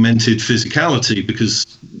augmented physicality, because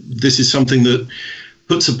this is something that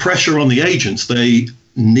puts a pressure on the agents. They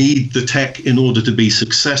need the tech in order to be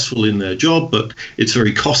successful in their job, but it's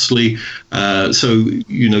very costly. So,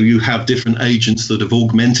 you have different agents that have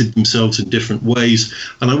augmented themselves in different ways.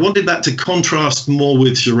 And I wanted that to contrast more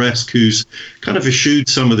with Zaresk, who's kind of eschewed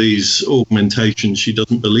some of these augmentations. She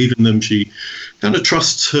doesn't believe in them. She kind of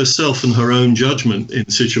trusts herself and her own judgment in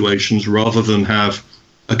situations, rather than have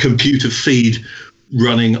a computer feed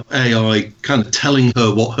running AI kind of telling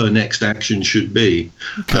her what her next action should be.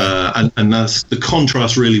 Okay. And that's the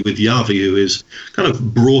contrast really with Yavi, who is kind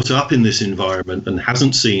of brought up in this environment and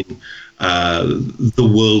hasn't seen the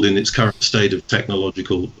world in its current state of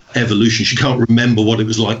technological evolution. She can't remember what it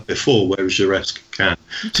was like before, whereas Zaresk can.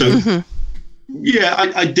 So,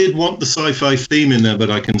 yeah, I did want the sci-fi theme in there, but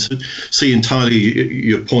I can see entirely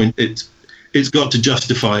your point. It's got to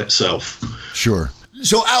justify itself. Sure.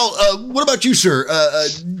 So, Al, what about you, sir?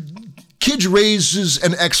 Kij raises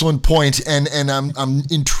an excellent point, and I'm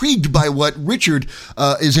intrigued by what Richard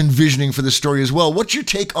is envisioning for the story as well. What's your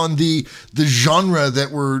take on the genre that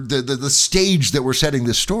the stage that we're setting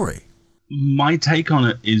this story? My take on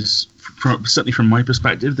it is, certainly from my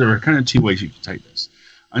perspective, there are kind of two ways you can take this.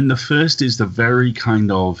 And the first is the very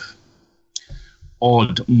kind of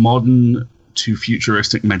odd, modern to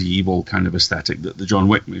futuristic medieval kind of aesthetic that the John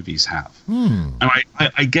Wick movies have. And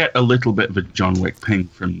I get a little bit of a John Wick ping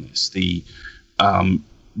from this, the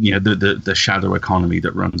shadow economy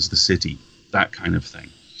that runs the city, that kind of thing.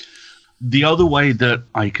 The other way that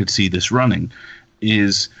I could see this running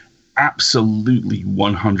is absolutely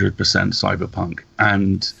 100% cyberpunk,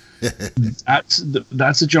 and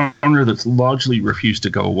that's a genre that's largely refused to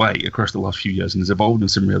go away across the last few years and has evolved in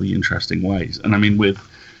some really interesting ways. And I mean, with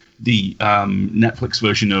the Netflix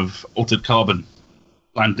version of Altered Carbon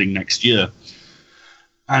landing next year,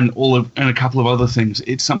 and a couple of other things,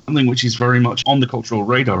 it's something which is very much on the cultural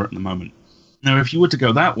radar at the moment. Now, if you were to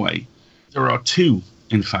go that way, there are two,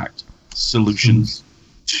 in fact, solutions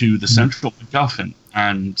to the central MacGuffin,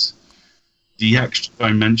 and the extra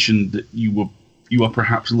dimension that you are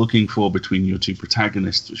perhaps looking for between your two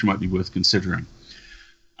protagonists, which might be worth considering.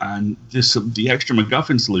 And the extra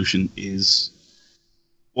MacGuffin solution is,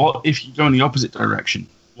 what if you go in the opposite direction?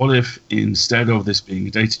 What if instead of this being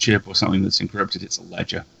a data chip or something that's encrypted, it's a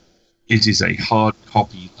ledger? It is a hard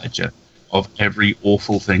copy ledger of every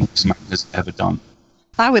awful thing this man has ever done.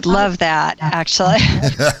 I would love that, actually.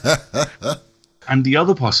 And the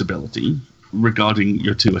other possibility regarding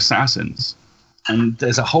your two assassins, and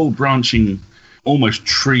there's a whole branching, almost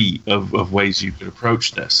tree of ways you could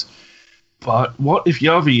approach this. But what if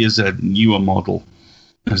Yavi is a newer model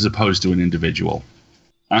as opposed to an individual?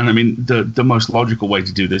 And I mean, the most logical way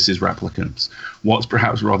to do this is replicants. What's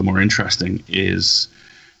perhaps rather more interesting is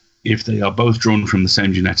if they are both drawn from the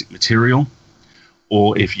same genetic material,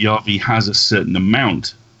 or if Yavi has a certain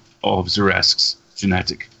amount of Zaresk's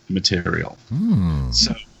genetic material.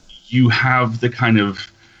 So you have the kind of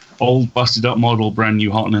old, busted up model, brand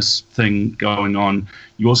new hotness thing going on.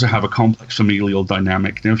 You also have a complex familial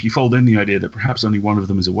dynamic. Now, if you fold in the idea that perhaps only one of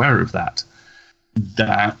them is aware of that,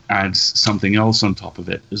 that adds something else on top of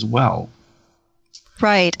it as well.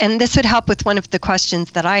 Right. And this would help with one of the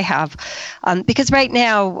questions that I have. Because right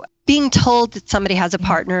now, being told that somebody has a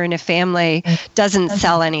partner in a family doesn't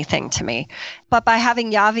sell anything to me. But by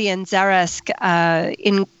having Yavi and Zaresk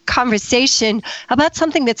in conversation about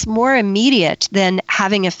something that's more immediate than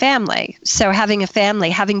having a family. So having a family,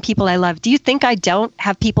 having people I love. Do you think I don't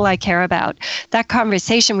have people I care about? That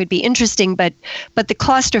conversation would be interesting, but the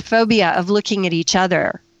claustrophobia of looking at each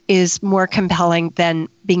other is more compelling than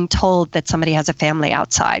being told that somebody has a family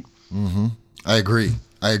outside. Mm-hmm. I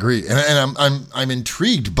agree, and I'm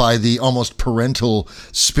intrigued by the almost parental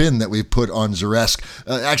spin that we've put on Zaresk.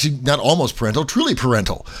 Actually, not almost parental, truly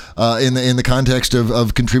parental, in the context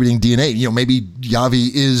of contributing DNA. Maybe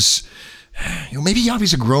Yavi is, maybe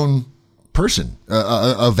Yavi's a grown person,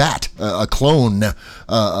 a clone.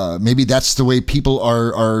 Maybe that's the way people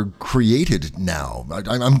are created now.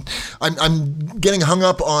 I'm getting hung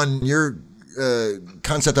up on your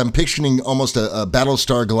concept. I'm picturing almost a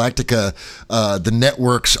Battlestar Galactica, the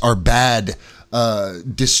networks are bad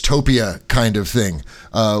dystopia kind of thing,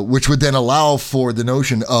 which would then allow for the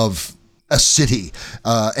notion of a city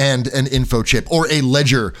and an info chip or a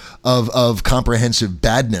ledger of comprehensive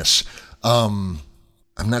badness. I'm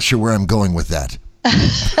not sure where I'm going with that.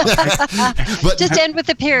 But just end with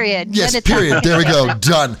a period. Yes, period. There we go.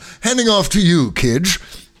 Done. Handing off to you, Kidge.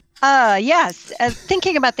 Yes.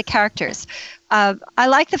 Thinking about the characters, I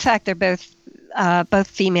like the fact they're both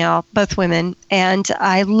female, both women, and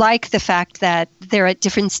I like the fact that they're at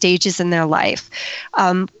different stages in their life.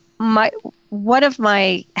 One of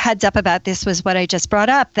my heads up about this was what I just brought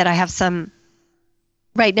up, that I have some.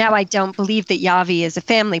 Right now, I don't believe that Yavi is a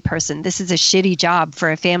family person. This is a shitty job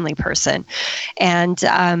for a family person. And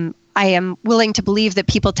I am willing to believe that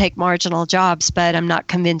people take marginal jobs, but I'm not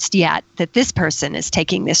convinced yet that this person is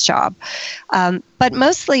taking this job. But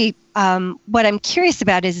mostly what I'm curious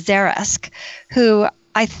about is Zaresk, who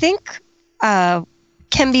I think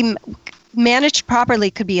can be managed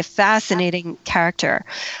properly, could be a fascinating character.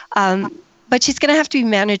 But she's going to have to be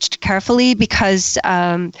managed carefully because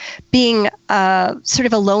being sort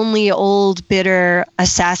of a lonely, old, bitter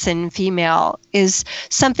assassin female is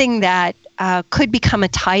something that could become a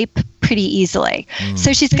type pretty easily.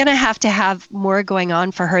 So she's going to have more going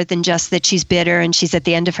on for her than just that she's bitter and she's at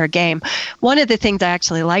the end of her game. One of the things I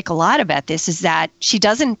actually like a lot about this is that she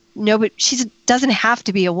doesn't have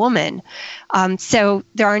to be a woman. So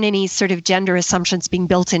there aren't any sort of gender assumptions being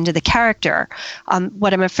built into the character.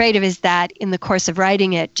 What I'm afraid of is that in the course of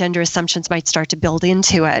writing it, gender assumptions might start to build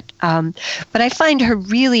into it. But I find her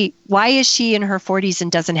really, why is she in her 40s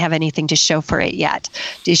and doesn't have anything to show for it yet?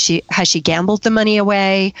 Has she gambled the money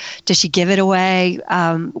away? Does she give it away?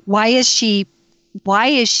 Why is she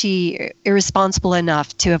irresponsible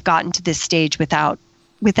enough to have gotten to this stage without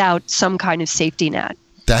some kind of safety net?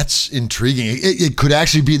 That's intriguing. It could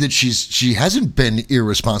actually be that she hasn't been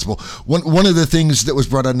irresponsible. One of the things that was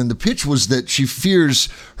brought out in the pitch was that she fears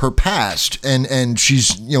her past, and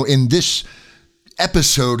she's, in this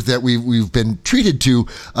episode that we've been treated to,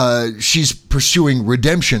 she's pursuing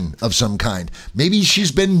redemption of some kind. Maybe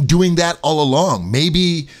she's been doing that all along.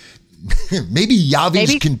 Maybe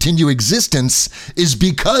Yavi's continued existence is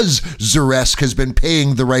because Zaresk has been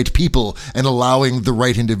paying the right people and allowing the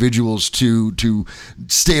right individuals to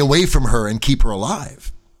stay away from her and keep her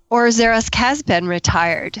alive. Or Zaresk has been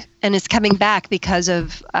retired and is coming back because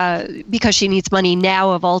she needs money now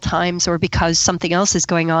of all times, or because something else is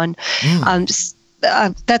going on.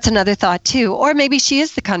 That's another thought too. Or maybe she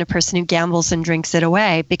is the kind of person who gambles and drinks it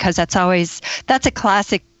away, because that's a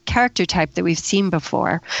classic character type that we've seen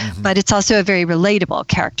before, but it's also a very relatable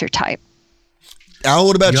character type. Al,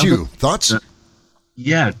 what about you? Thoughts?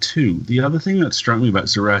 Yeah, too. The other thing that struck me about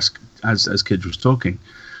Zaresk, as Kidge was talking,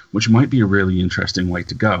 which might be a really interesting way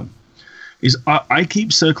to go, is I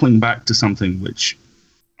keep circling back to something which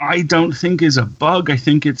I don't think is a bug. I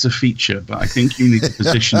think it's a feature, but I think you need to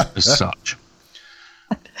position it as such.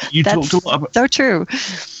 Talked a lot about, so true.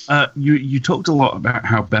 You talked a lot about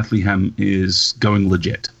how Bethlehem is going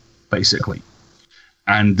legit, basically,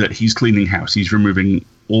 and that he's cleaning house. He's removing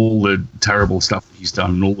all the terrible stuff that he's done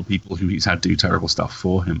and all the people who he's had do terrible stuff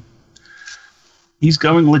for him. He's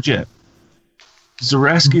going legit.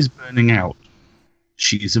 Zaresk is burning out.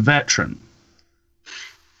 She's a veteran.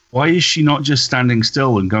 Why is she not just standing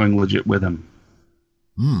still and going legit with him?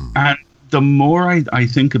 And the more I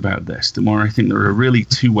think about this, the more I think there are really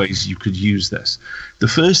two ways you could use this. The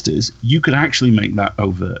first is you could actually make that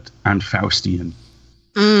overt and Faustian.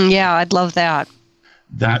 Yeah, I'd love that.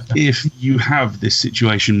 That if you have this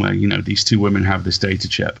situation where, these two women have this data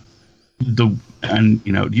chip, the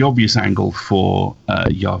obvious angle for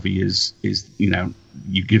Yavi is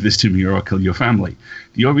you give this to me or I'll kill your family.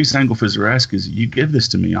 The obvious angle for Zaresk is you give this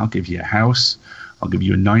to me, I'll give you a house, I'll give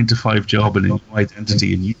you a 9-to-5 job and a new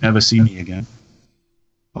identity, and you never see me again.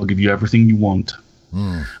 I'll give you everything you want.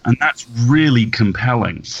 And that's really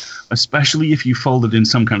compelling, especially if you folded in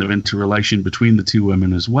some kind of interrelation between the two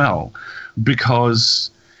women as well,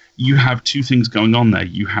 because you have two things going on there.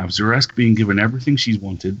 You have Zaresk being given everything she's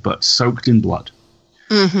wanted, but soaked in blood.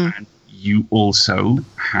 And you also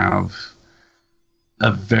have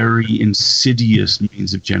a very insidious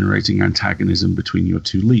means of generating antagonism between your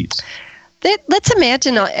two leads. Let's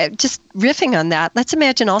imagine, just riffing on that, let's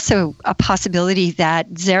imagine also a possibility that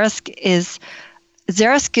Zaresk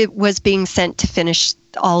was being sent to finish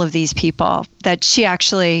all of these people, that she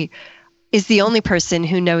actually is the only person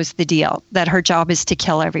who knows the deal, that her job is to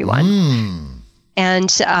kill everyone. And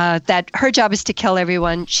that her job is to kill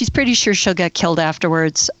everyone. She's pretty sure she'll get killed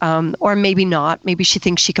afterwards, or maybe not. Maybe she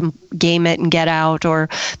thinks she can game it and get out, or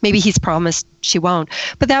maybe he's promised she won't.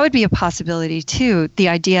 But that would be a possibility too, the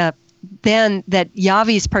idea then that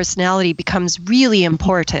Yavi's personality becomes really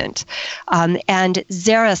important, and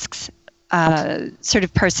Zarask's sort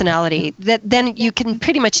of personality, that then you can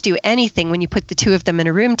pretty much do anything when you put the two of them in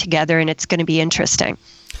a room together, and it's going to be interesting.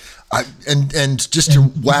 And just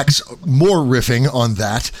to wax more riffing on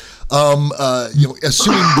that,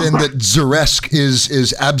 assuming then that Zaresk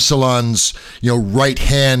is Absalon's, right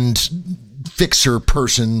hand fixer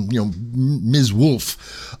person, Ms.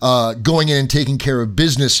 Wolf, going in and taking care of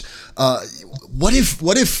business. What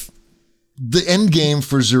if the end game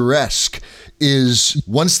for Zaresk is,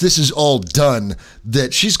 once this is all done,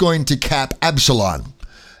 that she's going to cap Absalon,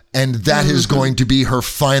 and that is going to be her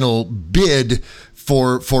final bid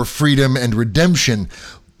for freedom and redemption?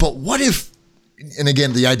 But what if, and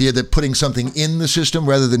again, the idea that putting something in the system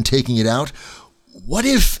rather than taking it out, what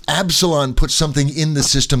if Absalon puts something in the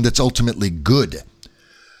system that's ultimately good?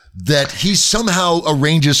 That he somehow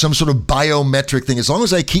arranges some sort of biometric thing. As long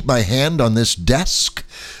as I keep my hand on this desk,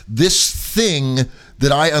 this thing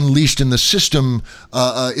that I unleashed in the system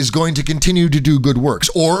is going to continue to do good works.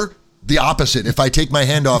 Or the opposite. If I take my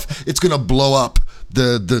hand off, it's going to blow up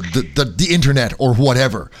the internet or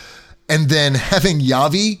whatever. And then having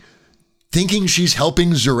Yavi thinking she's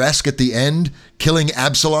helping Zaresk at the end, killing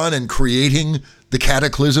Absalon and creating the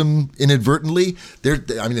cataclysm inadvertently.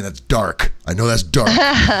 That's dark. I know that's dark,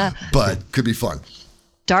 but could be fun.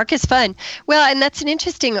 Dark is fun. Well, and that's an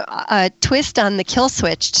interesting twist on the kill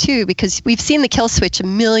switch too, because we've seen the kill switch a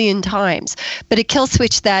million times, but a kill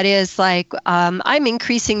switch that is like, I'm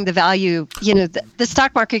increasing the value. The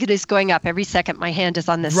stock market is going up every second my hand is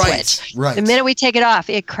on this switch. Right. The minute we take it off,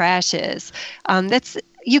 it crashes.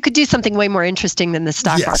 You could do something way more interesting than the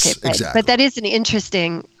stock market. Exactly. But that is an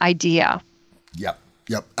interesting idea.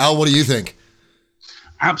 Yep. Al, what do you think?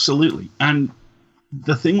 Absolutely. And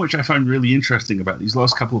the thing which I find really interesting about these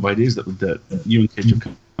last couple of ideas that you and Kij have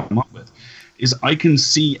come up with is I can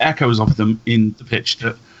see echoes of them in the pitch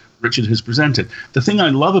that Richard has presented. The thing I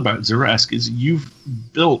love about Zaresk is you've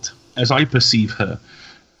built, as I perceive her,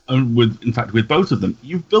 with both of them,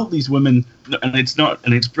 you've built these women, and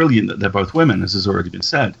it's brilliant that they're both women, as has already been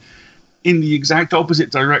said, in the exact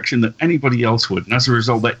opposite direction that anybody else would, and as a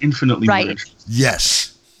result, they're infinitely more interesting.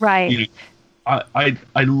 Yes. Right. I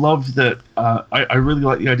love that. I really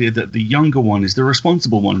like the idea that the younger one is the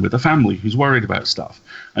responsible one with a family who's worried about stuff,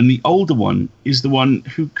 and the older one is the one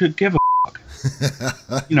who could give a fuck.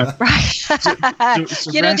 Right.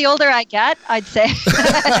 The older I get, I'd say.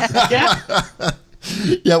 Yeah.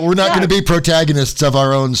 Yeah, we're not going to be protagonists of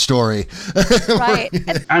our own story. Right.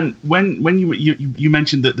 And when you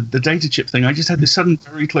mentioned the data chip thing, I just had this sudden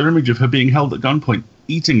very clear image of her being held at gunpoint,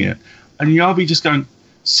 eating it, and Yavi just going,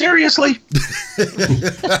 seriously?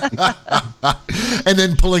 And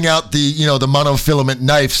then pulling out the monofilament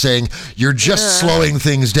knife saying, you're just slowing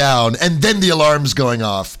things down, and then the alarm's going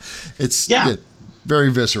off. It's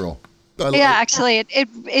very visceral. Actually,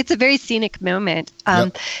 it's a very scenic moment.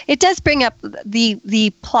 It does bring up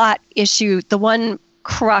the plot issue, the one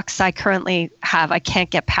crux I currently have, I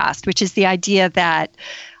can't get past, which is the idea that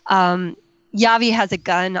Yavi has a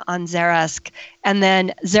gun on Zaresk, and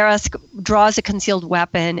then Zaresk draws a concealed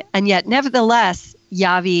weapon, and yet nevertheless,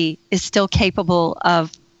 Yavi is still capable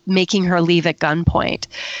of making her leave at gunpoint.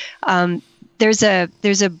 There's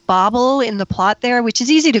a bobble in the plot there, which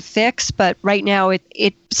is easy to fix, but right now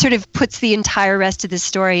it sort of puts the entire rest of the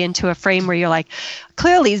story into a frame where you're like,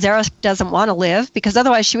 clearly Zaresk doesn't want to live, because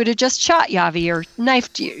otherwise she would have just shot Yavi or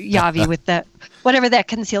knifed Yavi with whatever that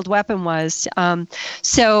concealed weapon was.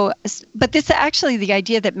 But this actually, the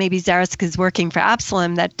idea that maybe Zaresk is working for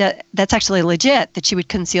Absalom, that's actually legit, that she would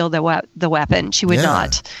conceal the weapon. She would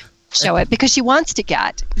not show it because she wants to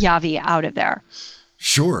get Yavi out of there.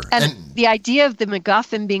 Sure. And the idea of the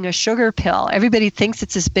MacGuffin being a sugar pill, everybody thinks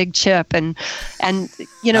it's this big chip, and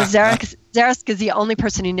Zaresk is the only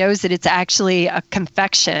person who knows that it's actually a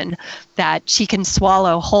confection that she can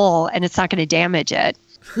swallow whole and it's not going to damage it.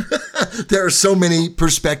 There are so many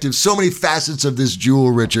perspectives, so many facets of this jewel,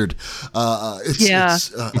 Richard. It's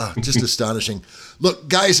just astonishing. Look,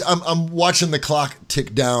 guys, I'm watching the clock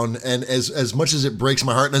tick down, and as much as it breaks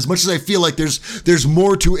my heart, and as much as I feel like there's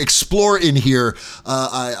more to explore in here,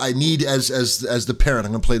 I need, as the parent,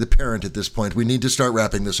 I'm going to play the parent at this point, we need to start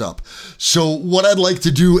wrapping this up. So what I'd like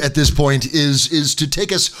to do at this point is to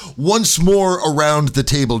take us once more around the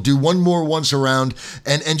table, do one more once around,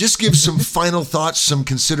 and just give some final thoughts, some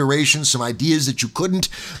considerations, some ideas that you couldn't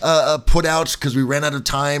put out because we ran out of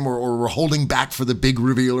time or we're holding back for the big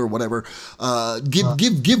reveal or whatever.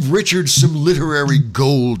 Give Richard some literary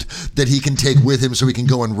gold that he can take with him so he can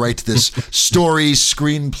go and write this story,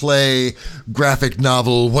 screenplay, graphic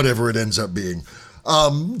novel, whatever it ends up being.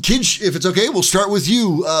 Kij, if it's okay, we'll start with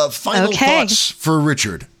you. Final thoughts for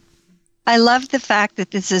Richard. I love the fact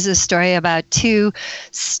that this is a story about two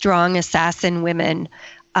strong assassin women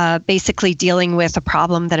basically dealing with a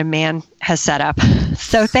problem that a man has set up.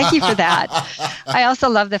 So thank you for that. I also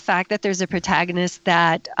love the fact that there's a protagonist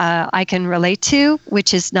that I can relate to,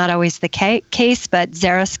 which is not always the case, but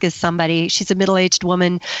Zaresk is somebody, she's a middle-aged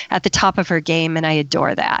woman at the top of her game, and I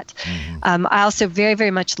adore that. Mm-hmm. I also very,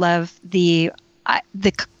 very much love the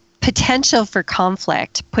potential for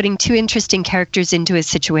conflict, putting two interesting characters into a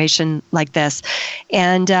situation like this.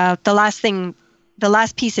 And the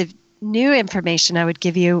last piece of new information I would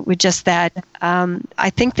give you would just that I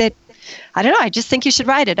think that, I don't know, I just think you should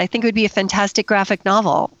write it. I think it would be a fantastic graphic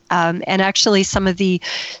novel. And actually some of the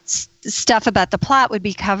stuff about the plot would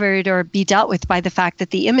be covered or be dealt with by the fact that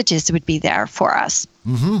the images would be there for us.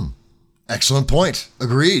 Mm-hmm. Excellent point.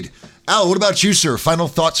 Agreed. Al, what about you, sir? Final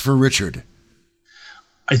thoughts for Richard?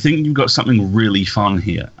 I think you've got something really fun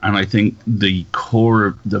here. And I think the core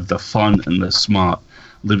of the fun and the smart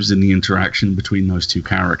lives in the interaction between those two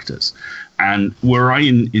characters. And were I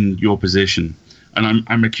in your position, and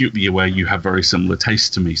I'm acutely aware you have very similar tastes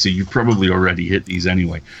to me, so you've probably already hit these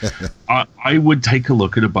anyway. I would take a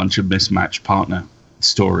look at a bunch of mismatched partner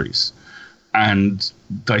stories and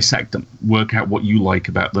dissect them, work out what you like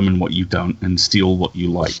about them and what you don't, and steal what you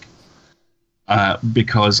like.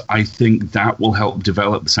 Because I think that will help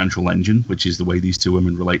develop the central engine, which is the way these two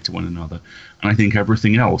women relate to one another. And I think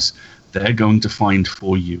everything else they're going to find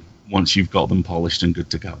for you once you've got them polished and good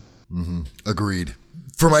to go. Mm-hmm. Agreed.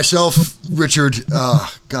 For myself, Richard,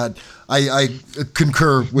 God, I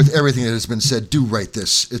concur with everything that has been said. Do write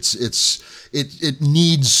this. It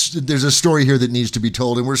needs, there's a story here that needs to be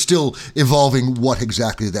told, and we're still evolving what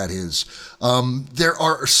exactly that is. There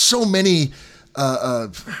are so many,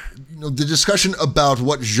 the discussion about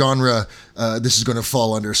what genre this is going to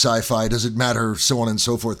fall under, sci-fi, does it matter, so on and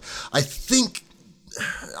so forth. I think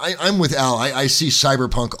I'm with Al. I see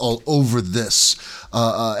cyberpunk all over this,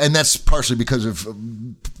 and that's partially because of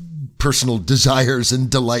personal desires and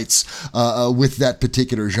delights with that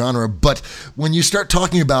particular genre. But when you start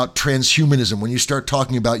talking about transhumanism, when you start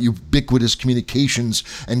talking about ubiquitous communications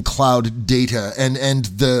and cloud data, and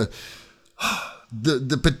the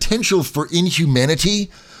potential for inhumanity,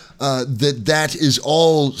 that is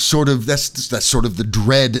all sort of, that's sort of the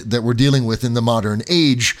dread that we're dealing with in the modern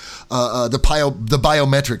age. The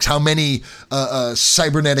biometrics, how many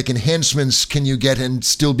cybernetic enhancements can you get and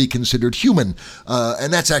still be considered human?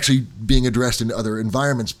 And that's actually being addressed in other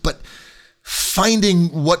environments. But finding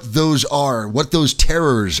what those are, what those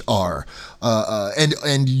terrors are,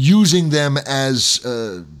 and using them as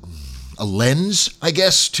a lens, I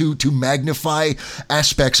guess, to magnify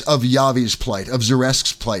aspects of Yavi's plight, of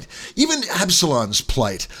Zaresk's plight, even Absalon's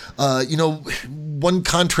plight. One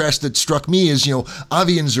contrast that struck me is,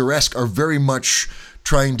 Avi and Zaresk are very much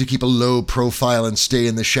trying to keep a low profile and stay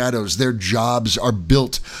in the shadows. Their jobs are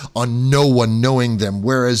built on no one knowing them,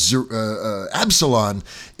 whereas Absalon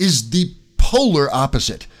is the polar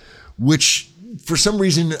opposite, which for some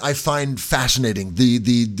reason I find fascinating.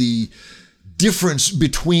 The difference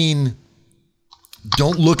between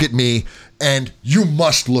don't look at me and you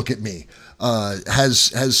must look at me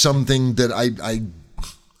has something that I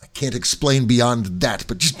can't explain beyond that,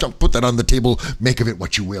 but just don't put that on the table. Make of it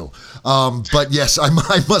what you will. But yes, I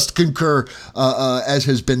must concur, as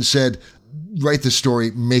has been said. Write the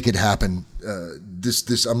story, make it happen.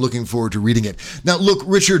 This I'm looking forward to reading it. Now, look,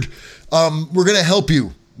 Richard, we're going to help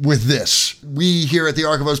you with this. We here at the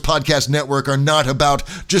Archivos Podcast Network are not about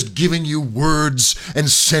just giving you words and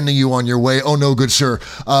sending you on your way. Oh no, good sir.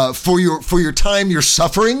 For your time, your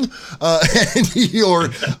suffering, and your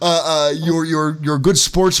good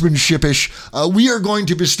sportsmanship-ish, we are going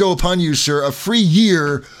to bestow upon you, sir, a free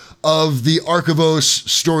year of the Archivos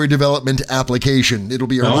story development application. It'll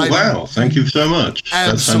be arriving. Oh, wow. Thank you so much.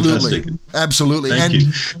 Absolutely. That's fantastic. Absolutely. Thank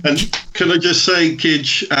you. And can I just say,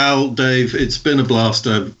 Kij, Al, Dave, it's been a blast.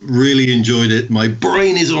 I've really enjoyed it. My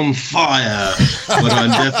brain is on fire, but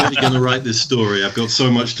I'm definitely going to write this story. I've got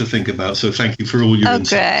so much to think about, so thank you for all your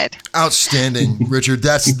insights. Good. Outstanding, Richard.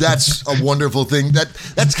 That's a wonderful thing.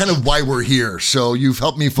 That's kind of why we're here. So you've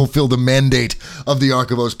helped me fulfill the mandate of the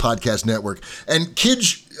Archivos Podcast Network. And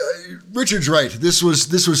Kij, Richard's right. This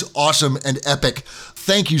was awesome and epic.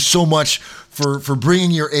 Thank you so much for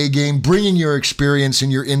bringing your A game, bringing your experience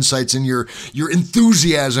and your insights and your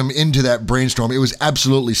enthusiasm into that brainstorm. It was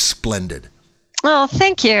absolutely splendid. Oh,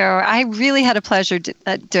 thank you. I really had a pleasure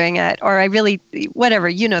doing it, or whatever,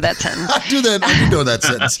 you know that sentence. I do know that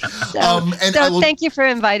sentence. Thank you for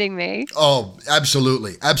inviting me. Oh,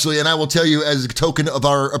 absolutely. Absolutely. And I will tell you, as a token of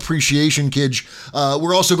our appreciation, Kij,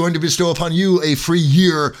 we're also going to bestow upon you a free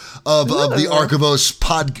year of the Archivos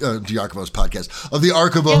podcast, of the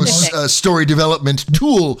Archivos story development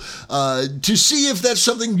tool, to see if that's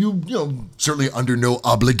something you certainly under no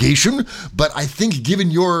obligation, but I think given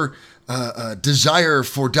your desire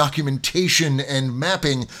for documentation and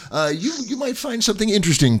mapping, you might find something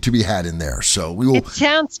interesting to be had in there. So we will. It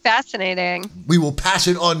sounds fascinating. We will pass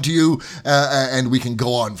it on to you, and we can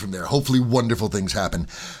go on from there. Hopefully, wonderful things happen.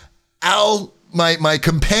 Al, my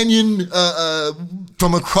companion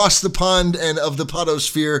from across the pond and of the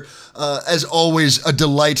podosphere, as always, a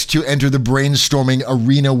delight to enter the brainstorming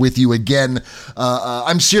arena with you again.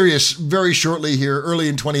 I'm serious, very shortly here, early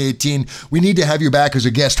in 2018, we need to have you back as a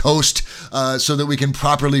guest host so that we can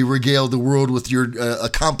properly regale the world with your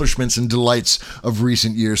accomplishments and delights of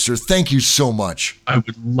recent years. Sir, thank you so much. I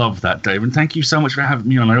would love that, Dave, and thank you so much for having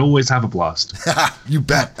me on. I always have a blast. You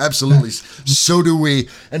bet, absolutely. So do we.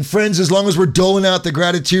 And friends, as long as we're doling out the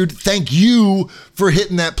gratitude, thank you for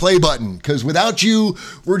hitting that play button, because without you,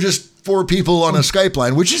 we're just 4 people on a Skype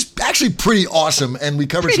line, which is actually pretty awesome, and we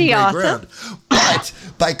covered some great ground. But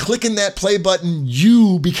by clicking that play button,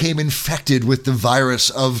 you became infected with the virus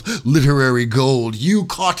of literary gold. You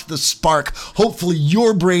caught the spark. Hopefully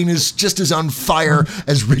your brain is just as on fire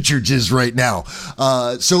as Richard's is right now.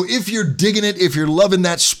 So if you're digging it, if you're loving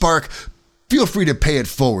that spark, feel free to pay it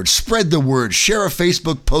forward. Spread the word. Share a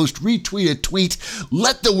Facebook post. Retweet a tweet.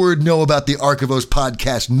 Let the word know about the Archivos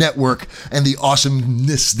Podcast Network and the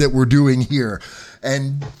awesomeness that we're doing here.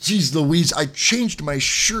 And geez Louise, I changed my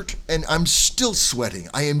shirt and I'm still sweating.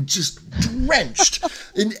 I am just drenched.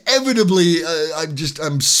 Inevitably,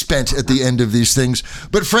 I'm spent at the end of these things.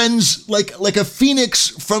 But friends, like a phoenix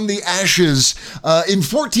from the ashes, in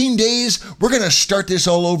 14 days, we're going to start this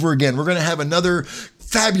all over again. We're going to have another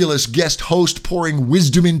fabulous guest host pouring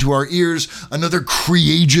wisdom into our ears, another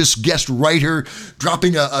courageous guest writer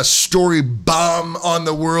dropping a story bomb on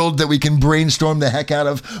the world that we can brainstorm the heck out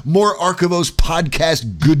of, more Archivos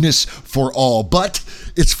podcast goodness for all. But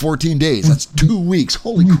it's 14 days. That's 2 weeks.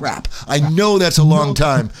 Holy crap. I know that's a long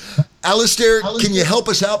time. Alistair, can you help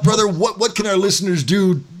us out, brother? What can our listeners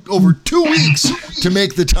do over 2 weeks to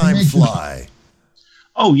make the time fly?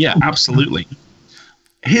 Oh, yeah, absolutely.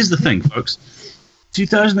 Here's the thing, folks.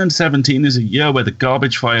 2017 is a year where the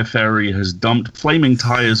Garbage Fire Ferry has dumped flaming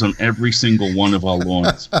tires on every single one of our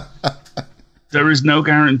lawns. There is no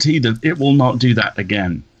guarantee that it will not do that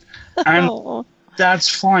again. And that's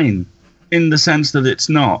fine in the sense that it's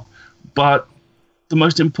not. But the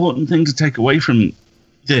most important thing to take away from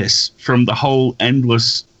this, from the whole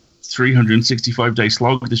endless 365-day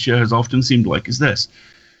slog this year has often seemed like, is this.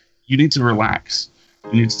 You need to relax.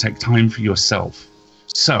 You need to take time for yourself.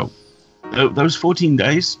 So, those 14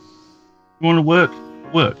 days, you want to work.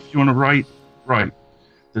 You want to write.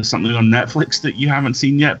 There's something on Netflix that you haven't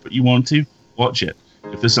seen yet, but you want to, watch it.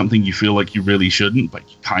 If there's something you feel like you really shouldn't, but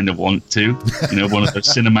you kind of want to, one of those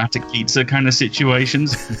cinematic pizza kind of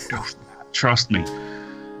situations, go for that. Trust me.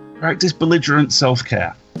 Practice belligerent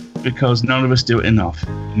self-care, because none of us do it enough,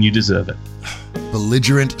 and you deserve it.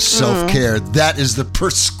 Belligerent self-care. That is the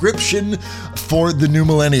prescription for the new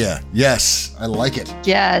millennia. Yes, I like it.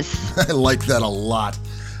 Yes. I like that a lot.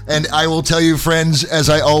 And I will tell you, friends, as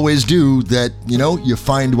I always do, that, you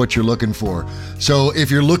find what you're looking for. So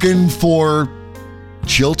if you're looking for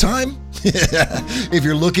chill time, if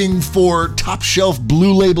you're looking for top shelf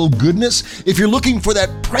Blue Label goodness, if you're looking for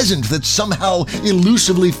that present that somehow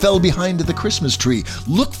elusively fell behind the Christmas tree,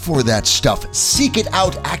 look for that stuff. Seek it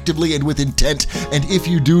out actively and with intent. And if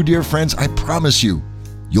you do, dear friends, I promise you,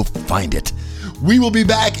 you'll find it. We will be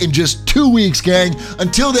back in just 2 weeks, gang.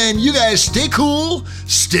 Until then, you guys stay cool,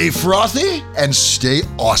 stay frothy, and stay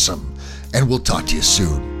awesome. And we'll talk to you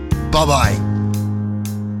soon. Bye-bye.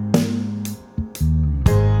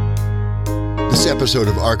 This episode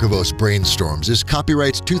of Archivos Brainstorms is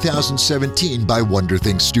copyright 2017 by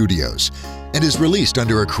WonderThink Studios and is released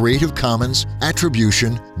under a Creative Commons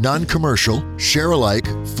Attribution, Non-Commercial, Share-alike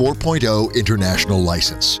 4.0 international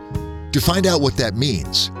license. To find out what that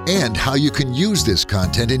means and how you can use this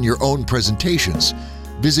content in your own presentations,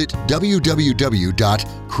 visit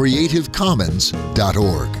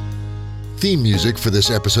www.creativecommons.org. Theme music for this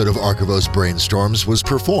episode of Archivos Brainstorms was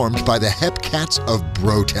performed by the Hepcats of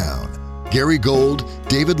Brotown. Gary Gold,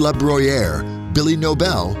 David LaBroyere, Billy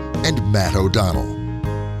Nobel, and Matt O'Donnell.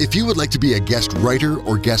 If you would like to be a guest writer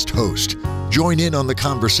or guest host, join in on the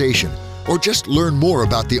conversation, or just learn more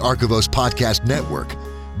about the Archivos Podcast Network,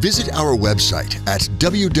 visit our website at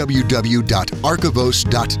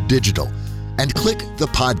www.archivos.digital and click the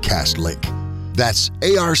podcast link. That's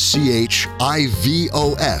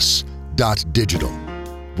ARCHIVOS.digital.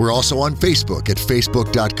 We're also on Facebook at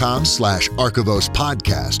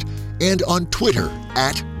facebook.com/archivospodcast and on Twitter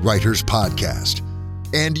at Writers Podcast.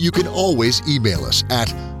 And you can always email us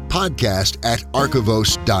at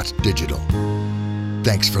podcast@archivos.digital.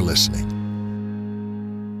 Thanks for listening.